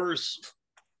things worse.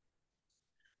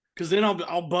 Because then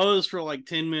I'll buzz for like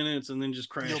 10 minutes and then just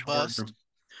crash. You'll bust. harder.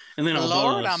 And then I'll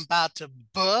Lord, bust. I'm about to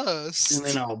bust. And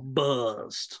then I'll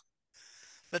bust.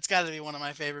 That's got to be one of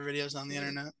my favorite videos on the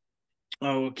internet.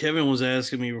 Oh, Kevin was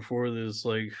asking me before this,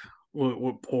 like,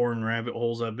 what porn rabbit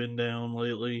holes I've been down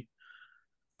lately.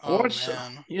 Oh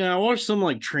man. Yeah, I watched some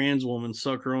like trans woman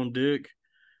suck her own dick,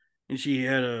 and she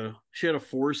had a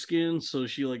foreskin, so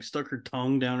she like stuck her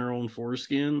tongue down her own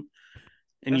foreskin,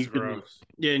 and That's you could gross.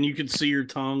 yeah, and you could see her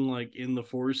tongue like in the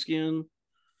foreskin.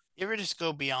 You ever just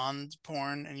go beyond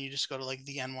porn and you just go to like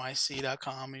the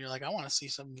nyc.com and you're like, I want to see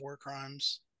some war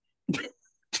crimes?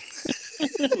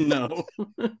 No,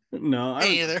 no,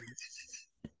 Me either.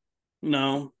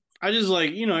 No, I just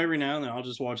like every now and then I'll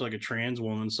just watch like a trans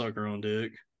woman suck her own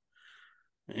dick,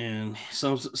 and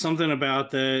something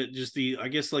about that, just I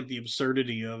guess like the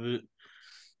absurdity of it,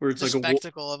 where it's The like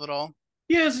spectacle of it all.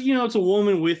 yes, it's a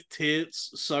woman with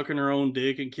tits sucking her own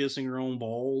dick and kissing her own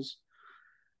balls.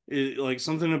 Like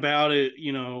something about it,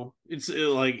 it's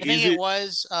like I think it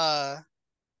was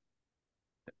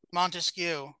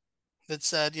Montesquieu that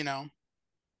said,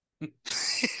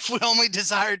 if we only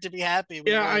desired to be happy.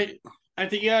 Yeah, I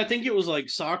think it was like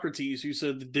Socrates who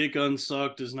said the dick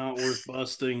unsucked is not worth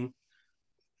busting.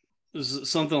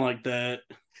 Something like that.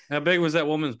 How big was that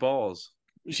woman's balls?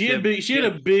 She had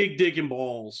a big dick and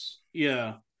balls.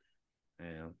 Yeah.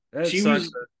 Yeah. That She sucks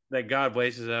was- that God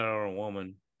wastes that on a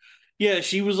woman. Yeah,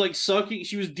 she was like sucking.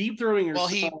 She was deep throating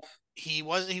herself. Well, he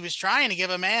was trying to give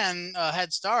a man a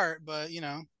head start, but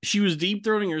She was deep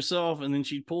throating herself, and then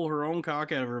she'd pull her own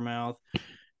cock out of her mouth,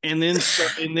 and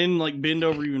then like bend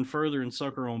over even further and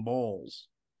suck her own balls.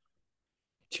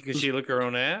 Could she lick her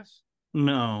own ass?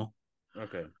 No,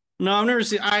 Okay. no, I've never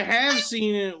seen. I have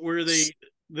seen it where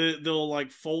they'll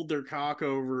like fold their cock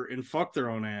over and fuck their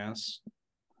own ass.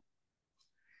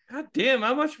 God damn,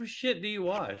 how much shit do you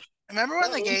watch? remember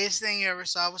when the gayest thing you ever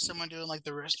saw was someone doing like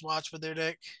the wristwatch with their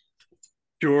dick?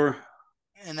 Sure.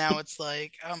 And now it's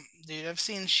like, dude, I've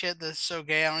seen shit that's so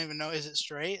gay. I don't even know. Is it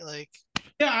straight? Like,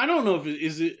 Yeah, I don't know if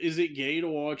is it gay to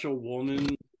watch a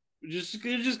woman just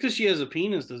because she has a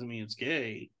penis doesn't mean it's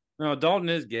gay. No, Dalton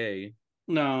is gay.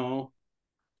 No,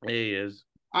 Yeah, he is.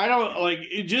 I don't like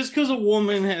it. Just because a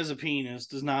woman has a penis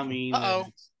does not mean Uh-oh.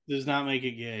 does not make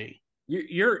it gay.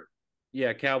 You're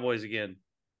yeah, Cowboys again.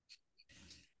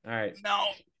 All right. no.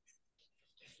 All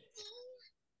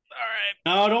right,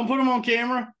 No, don't put them on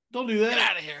camera. Don't do get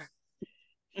that. out of here.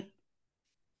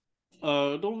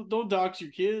 Don't dox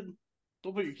your kid.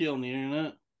 Don't put your kid on the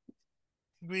internet.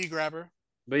 Weed grabber.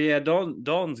 But yeah,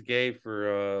 Dalton's gay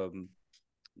for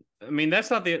I mean, that's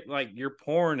not the like your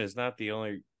porn is not the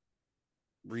only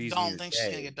reason. Don't you're think she's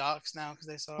gay. gonna get doxxed now because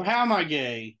they saw her. How am I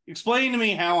gay? Explain to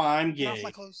me how I'm Get off gay.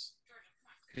 my clothes.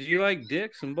 Cause you like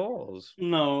dicks and balls.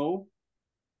 No,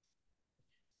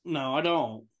 I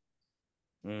don't.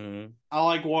 Mm-hmm. I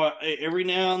like what every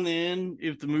now and then,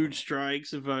 if the mood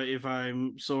strikes, if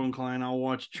I'm so inclined, I'll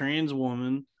watch a trans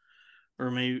woman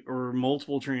or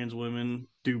multiple trans women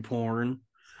do porn.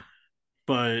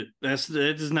 But that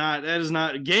is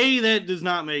not gay. That does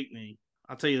not make me.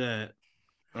 I'll tell you that.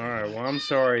 All right. Well, I'm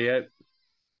sorry. Go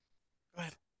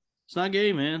ahead. It's not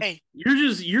gay, man. Hey. You're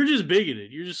just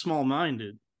bigoted. You're just small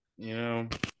minded. You know.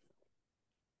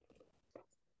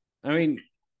 I mean,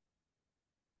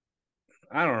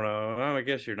 I don't know. I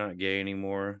guess you're not gay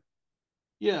anymore.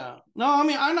 Yeah. No, I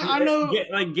mean I know.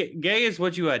 Like gay is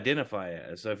what you identify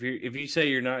as. So if you say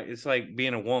you're not, it's like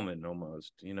being a woman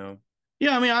almost. You know.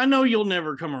 Yeah, I mean I know you'll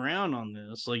never come around on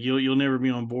this. Like you'll never be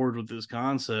on board with this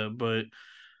concept, but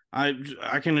I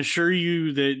can assure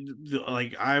you that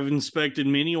like I've inspected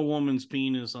many a woman's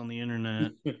penis on the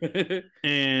internet,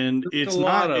 and There's a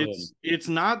lot of them. it's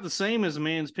not the same as a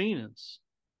man's penis.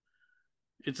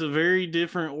 It's a very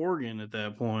different organ at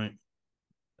that point.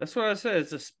 That's what I said.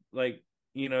 It's just like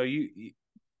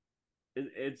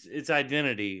it's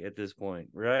identity at this point,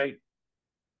 right?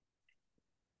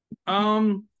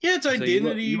 Yeah, it's So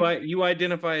identity. you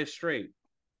identify as straight.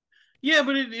 Yeah,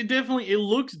 but it definitely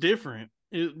looks different.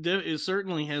 It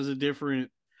certainly has a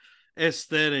different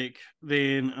aesthetic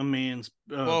than a man's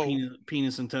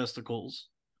penis and testicles.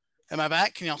 Am I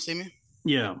back? Can y'all see me?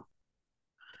 Yeah.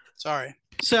 Sorry.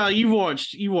 Sal, you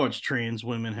watched trans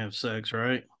women have sex,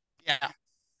 right? Yeah.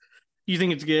 You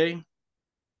think it's gay?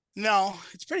 No,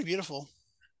 it's pretty beautiful.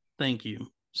 Thank you.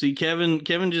 See, Kevin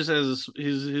just has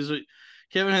his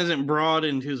Kevin hasn't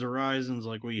broadened his horizons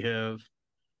like we have.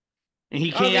 And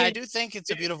he can't. Yeah, I do think it's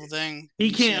a beautiful thing.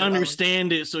 He can't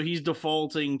understand it, so he's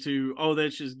defaulting to, oh,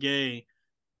 that's just gay.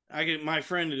 My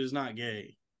friend, it is not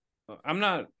gay. I'm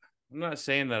not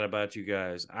saying that about you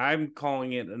guys. I'm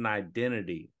calling it an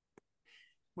identity.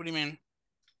 What do you mean?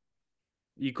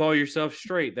 You call yourself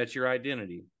straight, that's your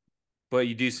identity. But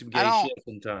you do some gay shit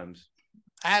sometimes.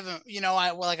 I haven't,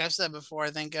 like I've said before,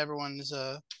 I think everyone is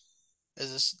a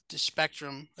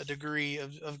spectrum, a degree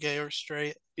of gay or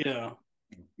straight. Yeah.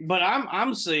 But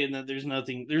I'm saying that there's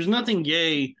nothing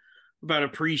gay about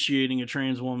appreciating a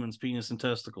trans woman's penis and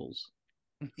testicles.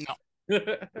 No.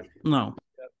 No.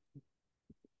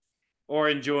 Or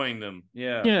enjoying them.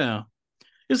 Yeah. Yeah.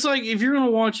 It's like if you're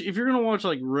gonna watch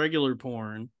like regular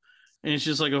porn and it's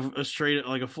just like a straight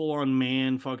like a full on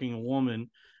man fucking a woman,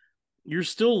 you're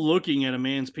still looking at a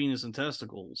man's penis and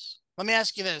testicles. Let me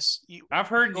ask you this. I've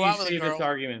heard you say this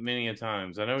argument many a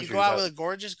times. I know you go out with a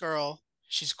gorgeous girl.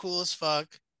 She's cool as fuck.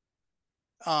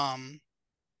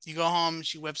 You go home,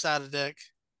 she whips out a dick,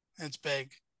 and it's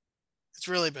big. It's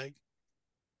really big.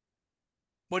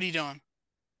 What are you doing?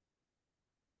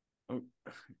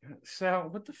 Sal,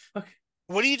 what the fuck?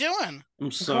 What are you doing? I'm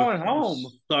going home.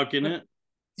 Stuck in it.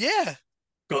 Yeah.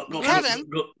 Go, Kevin.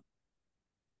 Go.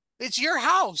 It's your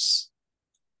house.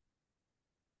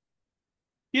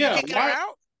 Yeah. You kicking her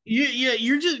out? Yeah.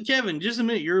 You're just Kevin. Just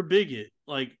admit you're a bigot.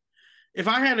 Like, if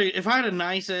I had a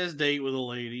nice ass date with a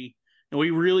lady and we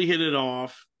really hit it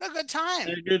off, a good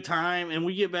time, and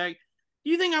we get back.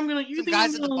 You think I'm gonna? Some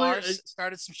guys at the bar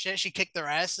started some shit. She kicked their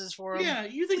asses for them. Yeah,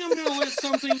 you think I'm gonna let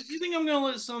something? You think I'm gonna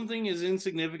let something as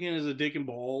insignificant as a dick and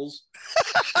balls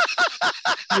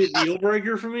be a deal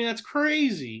breaker for me? That's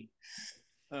crazy.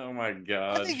 Oh my I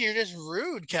god. think you're just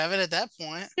rude, Kevin, at that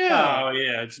point. Yeah, Oh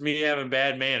yeah, it's me having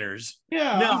bad manners.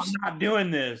 yeah. No, I'm not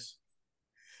doing this.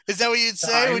 Is that what you'd No,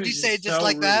 say? he Would was you say it just just so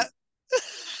like rude. that?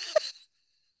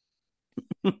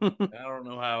 I don't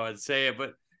know how I'd say it,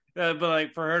 but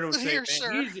like for her to say, Here,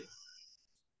 man, sir.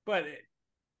 but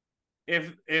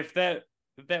if that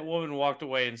woman walked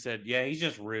away and said, yeah, he's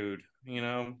just rude,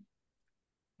 that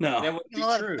No, would You be know,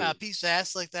 let true. a piece of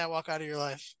ass like that walk out of your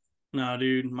life. no,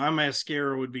 dude. My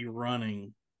mascara would be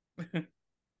running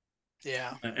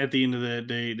Yeah. at the end of that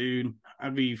day, dude.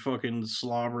 I'd be fucking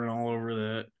slobbering all over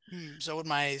that. So would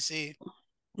my AC,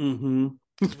 Mm-hmm.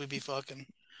 because we'd be fucking.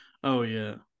 Oh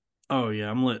yeah. Oh yeah.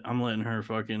 I'm letting her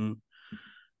fucking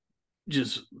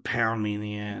just pound me in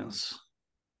the ass.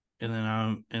 And then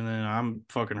I'm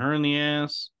fucking her in the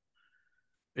ass.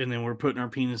 And then we're putting our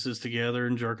penises together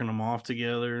and jerking them off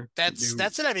together. That's Dude,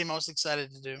 what I'd be most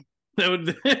excited to do. that would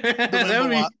The that would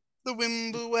be Wimblewop. The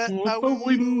Wimblewet. I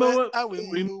Wimblewet. I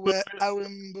Wimblewet. I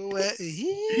Wimblewet.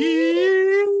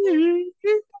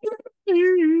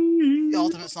 The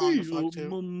ultimate song to fuck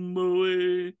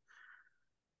to.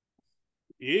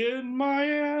 In my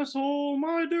asshole,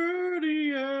 my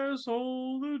dirty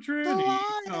asshole, the tranny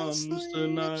comes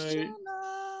tonight.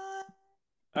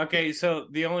 Okay, so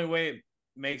the only way it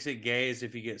makes it gay is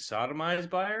if you get sodomized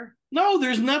by her. No,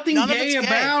 there's nothing None of gay it's gay.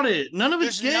 about it. None of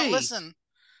it's There's gay. no listen.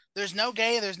 There's no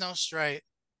gay. There's no straight.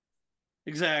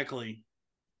 Exactly.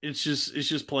 It's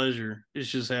just pleasure. It's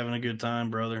just having a good time,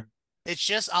 brother. It's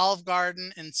just Olive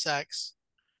Garden and sex.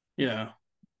 Yeah.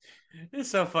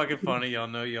 It's so fucking funny. Y'all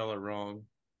know y'all are wrong.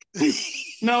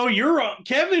 No, you're wrong.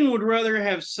 Kevin would rather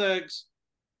have sex.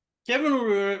 Kevin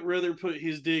would rather put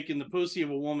his dick in the pussy of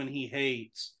a woman he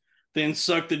hates than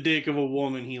suck the dick of a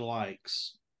woman he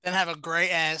likes. Then have a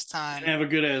great ass time. And have a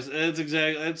good ass. That's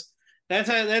exactly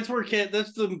that's where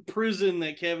that's the prison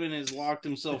that Kevin has locked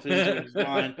himself into in his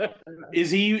mind.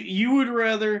 Is you would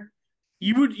rather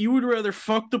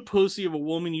fuck the pussy of a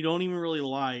woman you don't even really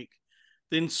like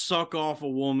than suck off a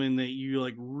woman that you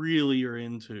like really are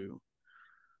into.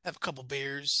 Have a couple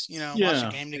beers, Yeah, watch a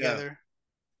game together.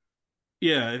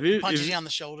 Yeah, Punches you on the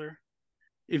shoulder.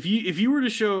 If you were to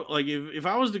show like if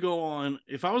I was to go on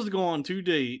 2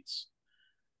 dates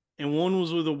and one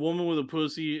was with a woman with a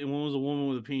pussy and one was a woman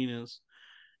with a penis,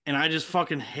 and I just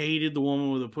fucking hated the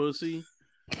woman with a pussy,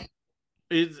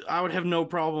 I would have no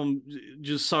problem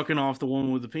just sucking off the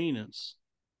woman with the penis.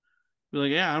 Be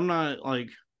like, yeah, I'm not like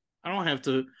I don't have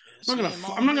to.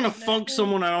 I'm not gonna fuck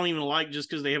someone I don't even like just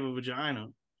because they have a vagina.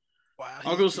 Wow,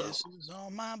 I'll go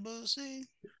on my pussy.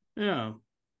 Yeah,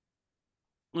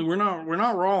 like, we're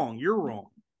not wrong. You're wrong.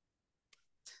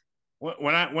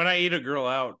 When I eat a girl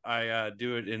out, I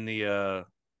do it in the I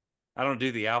don't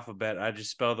do the alphabet. I just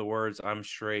spell the words I'm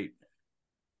straight.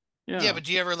 Yeah, but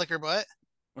do you ever lick her butt?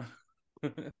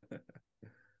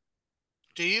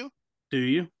 Do you? Do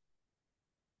you?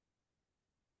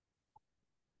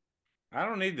 I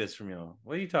don't need this from y'all.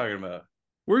 What are you talking about?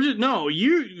 We're just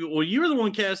you're the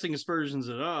one casting aspersions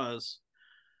at us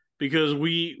because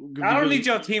I don't need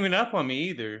y'all teaming up on me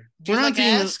either. Do you like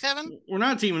ass, Kevin? We're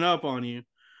not teaming up on you.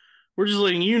 We're just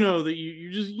letting you know that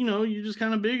you're just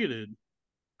kind of bigoted.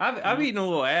 I've eaten a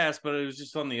little ass, but it was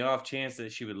just on the off chance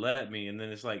that she would let me, and then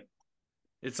it's like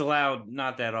it's allowed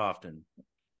not that often.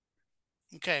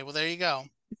 Okay, well there you go.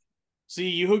 See,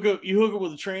 you hook up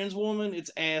with a trans woman,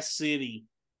 it's ass city.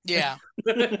 Yeah.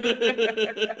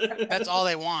 That's all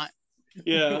they want.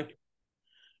 Yeah.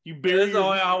 You That's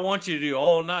all I want you to do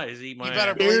all night is eat my ass.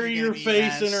 better bury your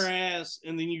face in her ass,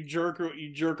 and then you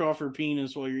jerk off her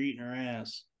penis while you're eating her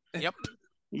ass. Yep.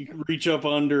 You can reach up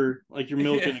under like you're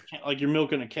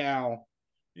milking a cow.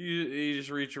 You just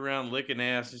reach around licking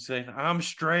ass and say, "I'm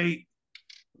straight."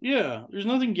 Yeah, there's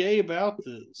nothing gay about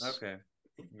this. Okay,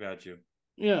 got you.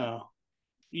 Yeah,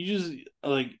 you just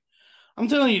like I'm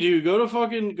telling you, dude. Go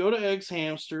to X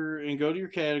Hamster and go to your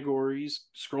categories.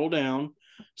 Scroll down,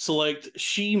 select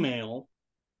she-male.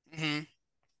 Mm-hmm.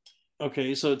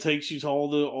 Okay, so it takes you to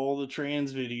all the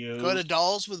trans videos. Go to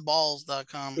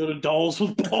dollswithballs.com. Go to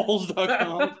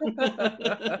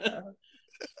dollswithballs.com.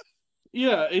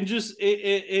 Yeah, and just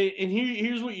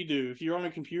here's what you do. If you're on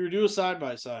a computer, do a side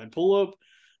by side. Pull up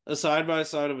a side by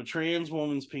side of a trans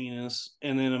woman's penis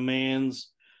and then a man's,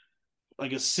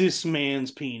 like a cis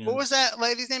man's penis. What was that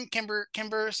lady's name? Kimber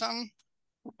or something?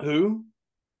 Who?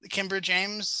 Kimber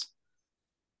James.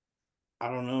 I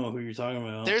don't know who you're talking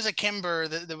about. There's a Kimber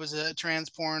that was a trans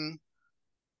porn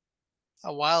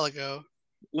a while ago.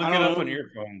 Look it up on your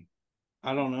phone.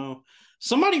 I don't know.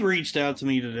 Somebody reached out to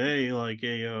me today, like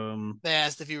They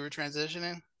asked if you were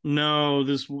transitioning. No,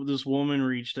 this woman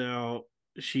reached out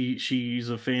she's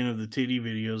a fan of the titty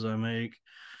videos I make,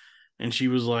 and she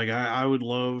was like, I would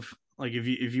love, like, if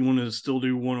you want to still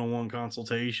do one-on-one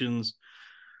consultations.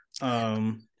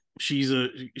 Um, she's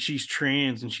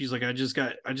trans, and she's like, I just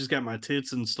got my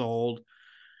tits installed.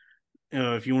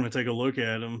 If you want to take a look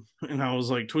at them, and I was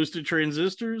like, Twisted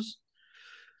Transistors.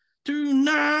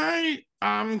 Tonight,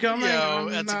 I'm coming Yo, on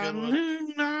that's a good one.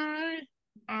 tonight.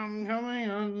 I'm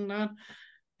coming on.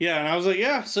 Yeah, and I was like,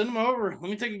 yeah, send them over. Let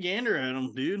me take a gander at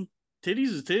them, dude. Titties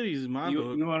is titties in my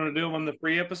book. You want to do them on the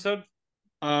free episode?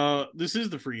 This is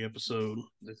the free episode.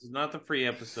 This is not the free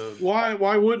episode. Why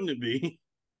wouldn't it be?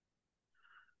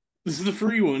 This is the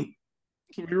free one.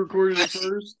 We recorded it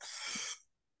first.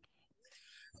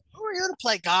 Who are you to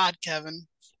play God, Kevin?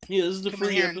 Yeah, this is the Come in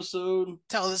free here and episode.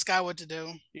 tell this guy what to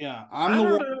do. Yeah, I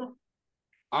don't know.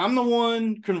 I'm the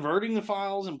one converting the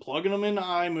files and plugging them into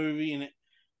iMovie and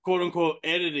quote unquote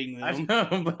editing them. I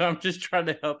know, but I'm just trying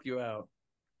to help you out.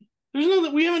 There's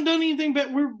nothing, we haven't done anything,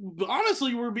 but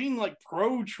we're being like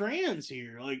pro trans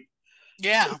here, like,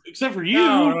 Yeah, except for you.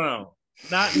 No.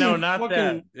 Not Fucking-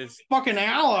 that. It's Fucking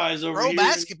allies over pro here.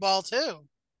 basketball too.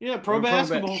 Yeah, pro We're pro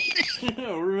basketball.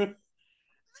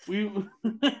 Yeah,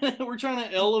 we're trying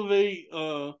to elevate.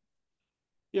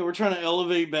 We're trying to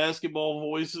elevate basketball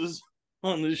voices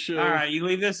on this show. all right. You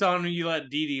leave this on, and you let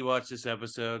Dee Dee watch this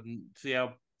episode and see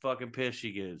how fucking pissed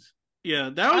she gets. Yeah,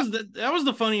 that was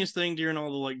the funniest thing during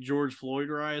all the like George Floyd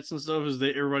riots and stuff, is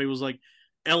that everybody was like,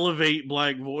 elevate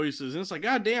black voices, and it's like,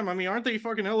 god damn, I mean, aren't they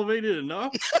fucking elevated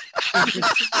enough? That's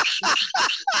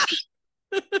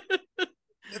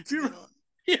a good one.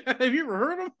 Yeah, have you ever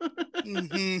heard them?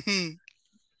 Mhm.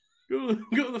 Go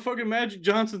to the fucking Magic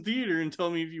Johnson Theater and tell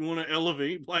me if you want to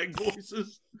elevate black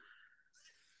voices.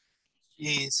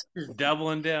 Jeez. You're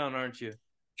doubling down, aren't you?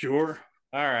 Sure.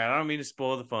 All right. I don't mean to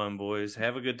spoil the fun, boys.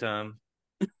 Have a good time.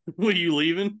 What, are you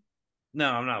leaving? No,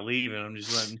 I'm not leaving. I'm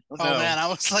just letting. Oh man, I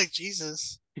was like,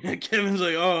 Jesus. Kevin's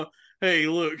like, oh, hey,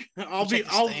 look, I'll Take a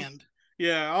stand.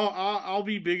 I'll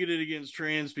be bigoted against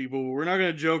trans people, but we're not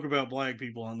gonna joke about black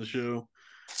people on the show,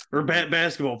 or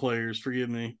basketball players. Forgive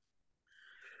me.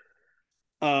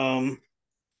 Y'all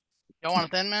want a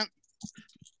Thin Mint?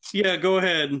 Yeah, go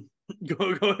ahead. Go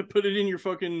ahead, put it in your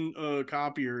fucking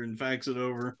copier and fax it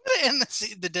over. In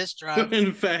the disk Go drive. ahead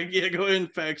and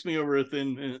fax me over a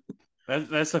Thin Mint.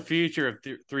 That's the future of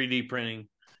 3D printing.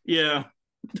 Yeah.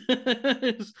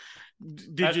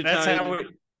 Digitize.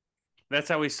 That's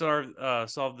how we solve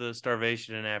the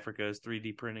starvation in Africa, is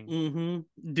 3D printing.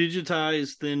 Mm-hmm.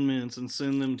 Digitize Thin Mints and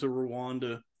send them to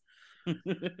Rwanda. Who's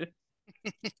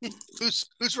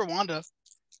Rwanda?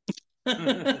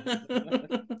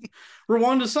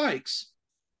 Rwanda Sykes.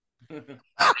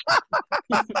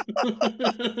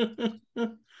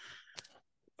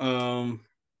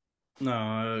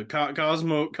 No,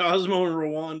 Cosmo and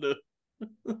Rwanda.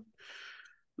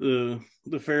 The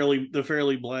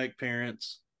fairly black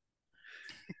parents.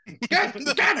 God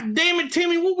damn it,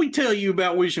 Timmy! What we tell you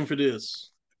about wishing for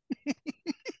this?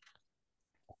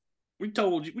 We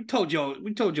told your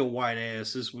white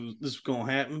ass this was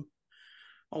gonna happen.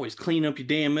 Always clean up your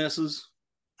damn messes.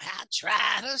 I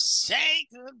try to say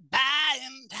goodbye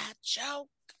and I choke.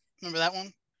 Remember that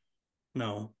one?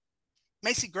 No,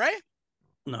 Macy Gray?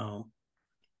 no.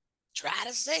 Try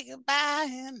to say goodbye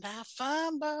and I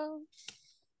fumble.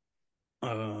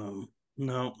 No,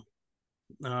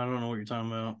 I don't know what you're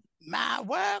talking about. My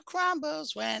world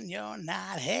crumbles when you're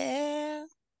not here.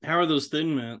 How are those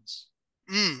Thin Mints?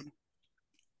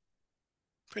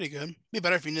 Pretty good. Be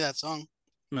better if you knew that song.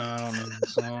 No, I don't know the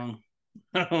song.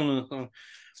 I don't know the song.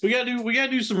 We gotta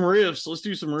do some riffs. Let's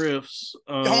do some riffs.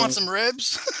 You want some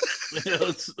ribs? Yeah,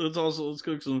 let's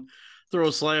cook some. Throw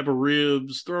a slab of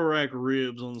ribs. Throw a rack of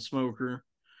ribs on the smoker.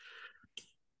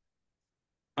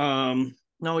 No,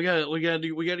 we gotta get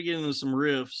into some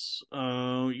riffs.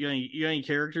 You got any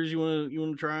characters you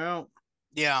wanna try out?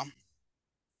 Yeah.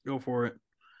 Go for it.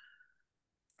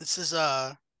 This is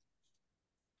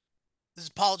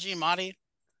Paul Giamatti.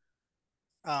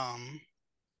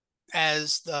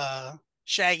 As the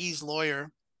Shaggy's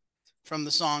lawyer from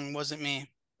the song Wasn't Me.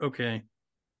 Okay.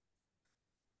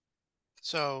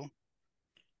 So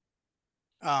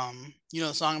you know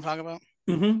the song I'm talking about?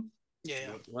 Mm-hmm. Yeah.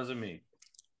 Wasn't me.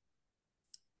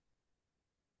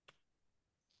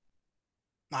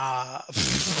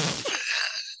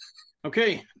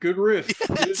 Okay, good riff.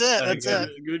 That's it.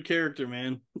 Good character,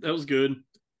 man. That was good.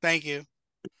 Thank you.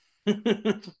 Let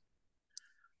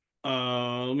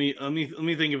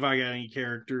me think if I got any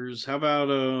characters. How about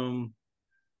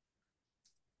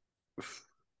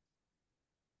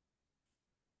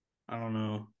I don't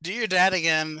know. Do your dad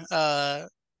again.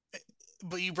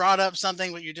 but you brought up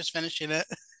something, but you're just finishing it.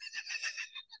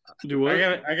 Do what?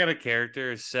 I got a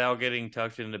character, Sal getting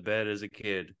tucked into bed as a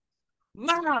kid.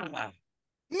 Ma!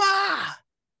 Ma,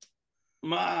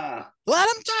 Ma. let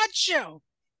him touch you.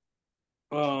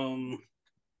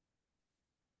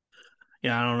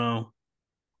 Yeah, I don't know.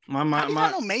 How do you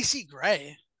not know Macy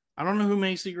Gray? I don't know who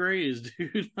Macy Gray is,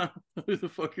 dude. I don't know who the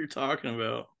fuck you're talking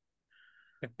about.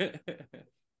 Let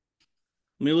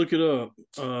me look it up.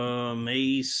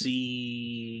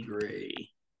 Macy Gray.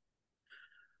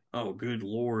 Oh, good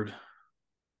lord.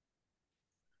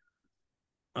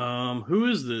 Who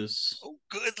is this? Oh,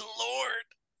 good lord.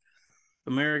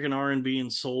 American R&B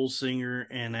and soul singer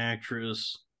and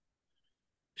actress.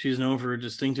 She's known for her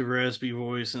distinctive raspy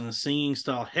voice and a singing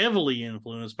style heavily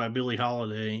influenced by Billie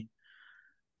Holiday.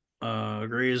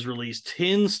 Gray has released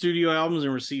 10 studio albums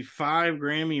and received 5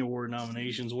 Grammy Award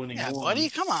nominations, winning Yeah, one. buddy,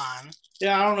 come on.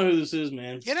 Yeah, I don't know who this is,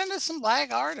 man. Get into some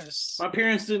black artists. My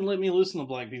parents didn't let me listen to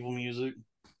black people music.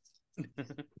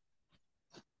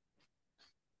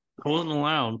 I wasn't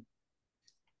allowed.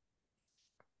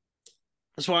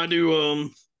 That's why I do.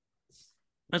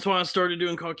 That's why I started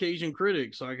doing Caucasian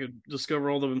Critics, so I could discover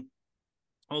all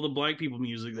the black people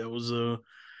music that was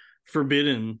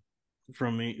forbidden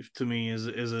to me as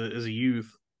a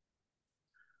youth.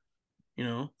 You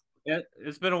know. Yeah,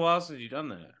 it's been a while since you've done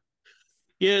that.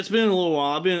 Yeah, it's been a little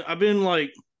while. I've been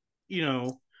like, you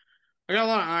know, I got a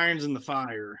lot of irons in the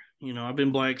fire. You know, I've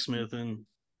been blacksmithing,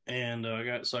 and I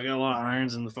got a lot of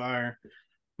irons in the fire.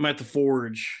 I'm at the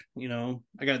forge. You know,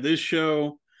 I got this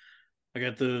show. I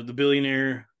got the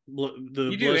billionaire. You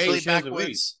do Billy 8 shows a week.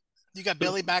 Backwoods. You got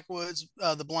Billy Backwoods,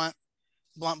 the Blunt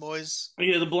Boys.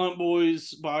 Yeah, the Blunt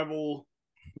Boys Bible.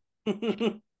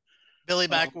 Billy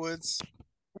Backwoods.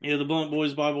 Yeah, the Blunt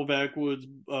Boys Bible Backwoods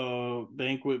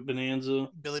Banquet Bonanza.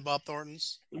 Billy Bob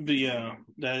Thornton's. But yeah,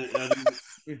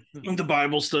 the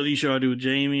Bible study show I do with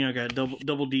Jamie. I got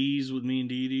double D's with me and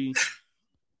Dee Dee.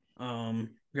 I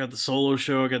got the solo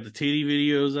show. I got the titty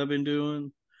videos I've been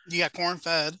doing. You got Corn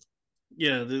Fed.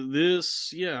 Yeah, I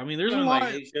mean, there's a Done lot.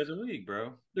 like 8 shows a week,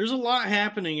 bro. There's a lot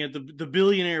happening at the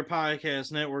Billionaire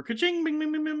Podcast Network. Ka-ching, bing,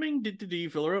 bing, bing, bing, bing,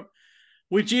 did fill her up.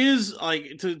 Which is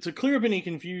like to clear up any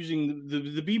confusion.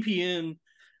 The BPN,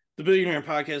 the Billionaire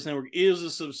Podcast Network, is a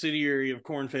subsidiary of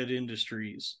Corn-Fed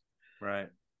Industries. Right.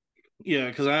 Yeah,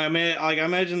 because I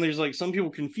imagine there's like some people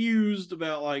confused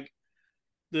about like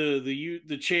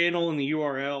the channel and the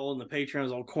URL and the Patreon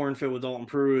is all Corn-Fed with Dalton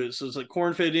Pruitt. So it's like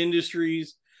Corn-Fed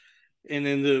Industries, and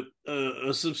then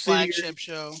a subsidiary Flagship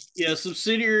show. Yeah,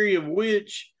 subsidiary of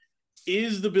which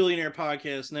is the Billionaire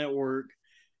Podcast Network.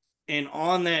 And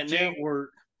on that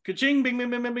network, ka-ching, bing, bing,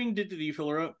 bing, bing, bing, did fill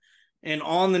her up. And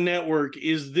on the network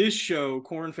is this show,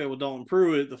 Corn-Fed with Dalton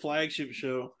Pruitt, the flagship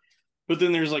show. But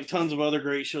then there's like tons of other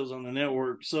great shows on the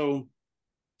network. So,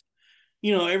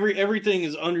 you know, everything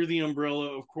is under the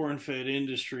umbrella of Corn-Fed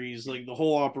Industries, like the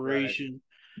whole operation.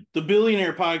 Right. The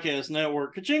Billionaire Podcast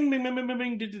Network, ka-ching, bing, bing, bing, bing,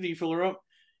 bing, did fill her up,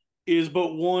 is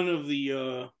but one of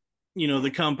the,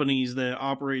 the companies that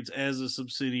operates as a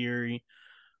subsidiary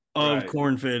of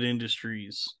Corn-Fed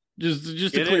Industries. Just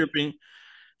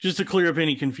to clear up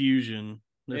any confusion.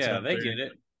 Yeah, they get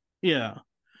it. Yeah.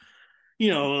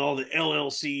 You know, all the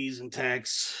LLCs and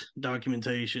tax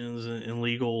documentations and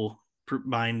legal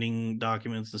binding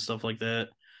documents and stuff like that.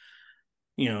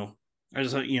 You know, I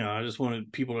just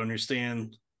wanted people to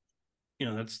understand, you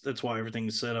know, that's why everything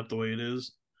is set up the way it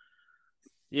is.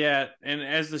 Yeah, and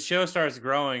as the show starts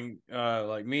growing,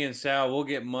 like me and Sal, we'll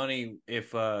get money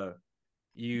if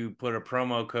you put a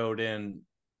promo code in,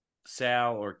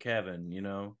 Sal or Kevin, you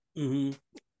know. Mm-hmm.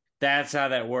 That's how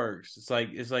that works.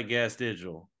 It's like Gas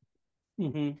Digital.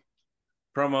 Mm-hmm.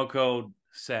 Promo code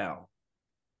Sal.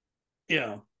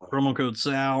 Yeah. Promo code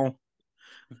Sal.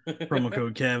 Promo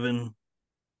code Kevin.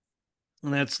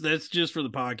 And that's just for the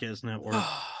podcast network.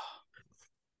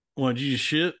 What, did you just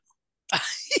shit?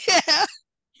 Yeah.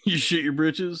 You shit your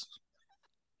britches?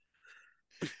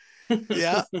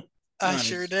 Yeah. I Nice.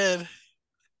 sure did.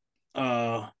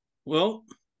 Well,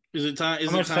 is it time?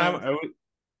 How much time?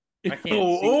 I can't see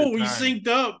we the time. synced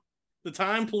up. The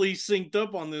time police synced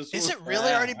up on this. Is one. it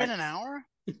really already been an hour?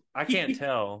 I can't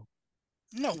tell.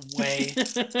 No way.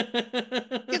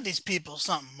 Give these people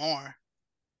something more.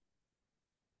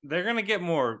 They're gonna get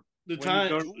more. the when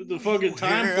time, you the fucking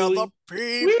time Hear police. the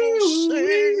people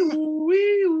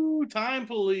sing. Time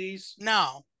police.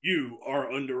 No. You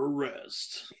are under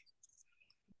arrest.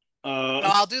 No,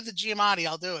 I'll do the Giamatti.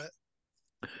 I'll do it.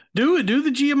 Do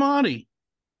the Giamatti.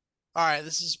 All right,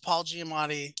 this is Paul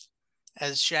Giamatti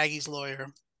as Shaggy's lawyer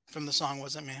from the song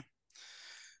Wasn't Me.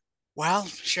 Well,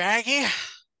 Shaggy,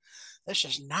 This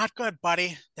is not good,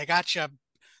 buddy. They got you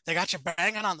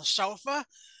banging on the sofa.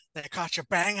 They caught you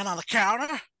banging on the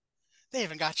counter. They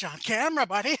even got you on camera,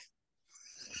 buddy.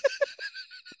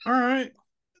 All right.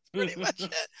 Pretty much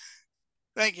it.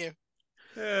 Thank you.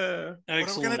 Yeah. What are we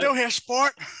Excellent. gonna do here,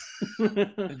 sport?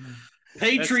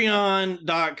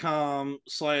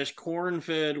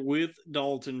 Patreon.com/cornfed with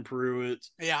Dalton Pruitt.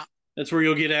 Yeah. That's where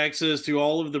you'll get access to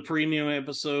all of the premium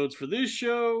episodes for this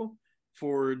show,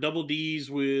 for Double D's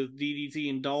with DDT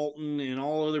and Dalton, and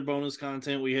all other bonus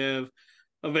content we have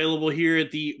available here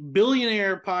at the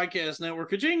Billionaire Podcast Network.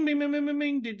 Ka-ching, bing, bing, bing, bing,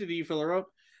 bing, dee, filler up.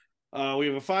 We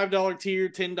have a $5 tier,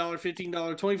 $10, $15,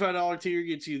 $25 tier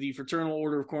gets you the Fraternal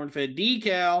Order of Corn-Fed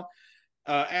decal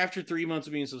after 3 months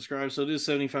of being subscribed. So it is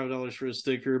 $75 for a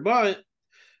sticker. But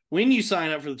when you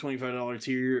sign up for the $25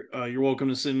 tier, you're welcome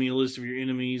to send me a list of your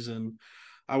enemies, and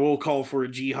I will call for a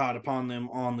jihad upon them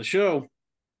on the show.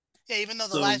 Yeah, even though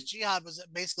the last jihad was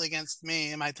basically against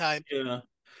me and my type. Yeah.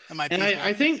 And my And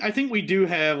I think we do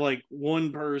have like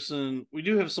one person. We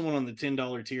do have someone on the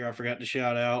 $10 tier I forgot to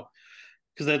shout out,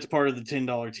 because that's part of the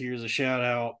 $10 tier is a shout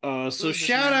out. So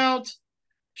shout out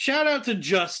to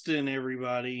Justin,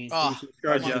 everybody. Oh, I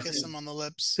want to Justin. kiss him on the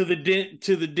lips. To the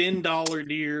 $10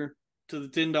 deer, to the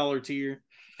 $10 tier.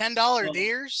 $10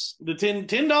 deers? The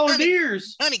 $10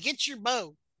 deers. Honey, get your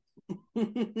bow.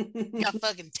 Got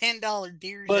fucking $10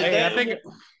 deers. But Hey,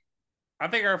 I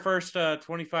think our first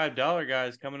 $25 guy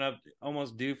is coming up,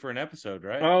 almost due for an episode,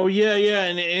 right? Oh yeah,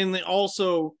 and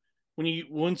also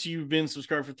once you've been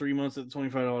subscribed for 3 months at the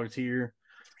 $25 tier,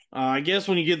 I guess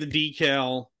when you get the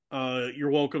decal,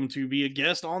 you're welcome to be a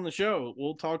guest on the show.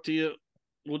 We'll talk to you.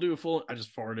 We'll do a full. I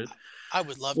just farted. I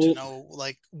would love to know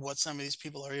like what some of these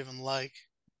people are even like.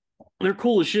 They're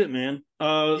cool as shit, man.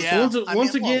 Yeah, so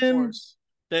once of again, course.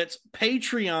 that's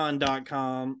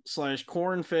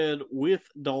patreon.com/cornfed with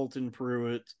Dalton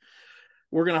Pruitt.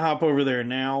 We're gonna hop over there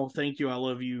now. Thank you. I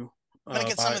love you. I'm gonna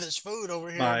get some of this food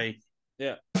over here. Bye.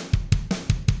 Yeah.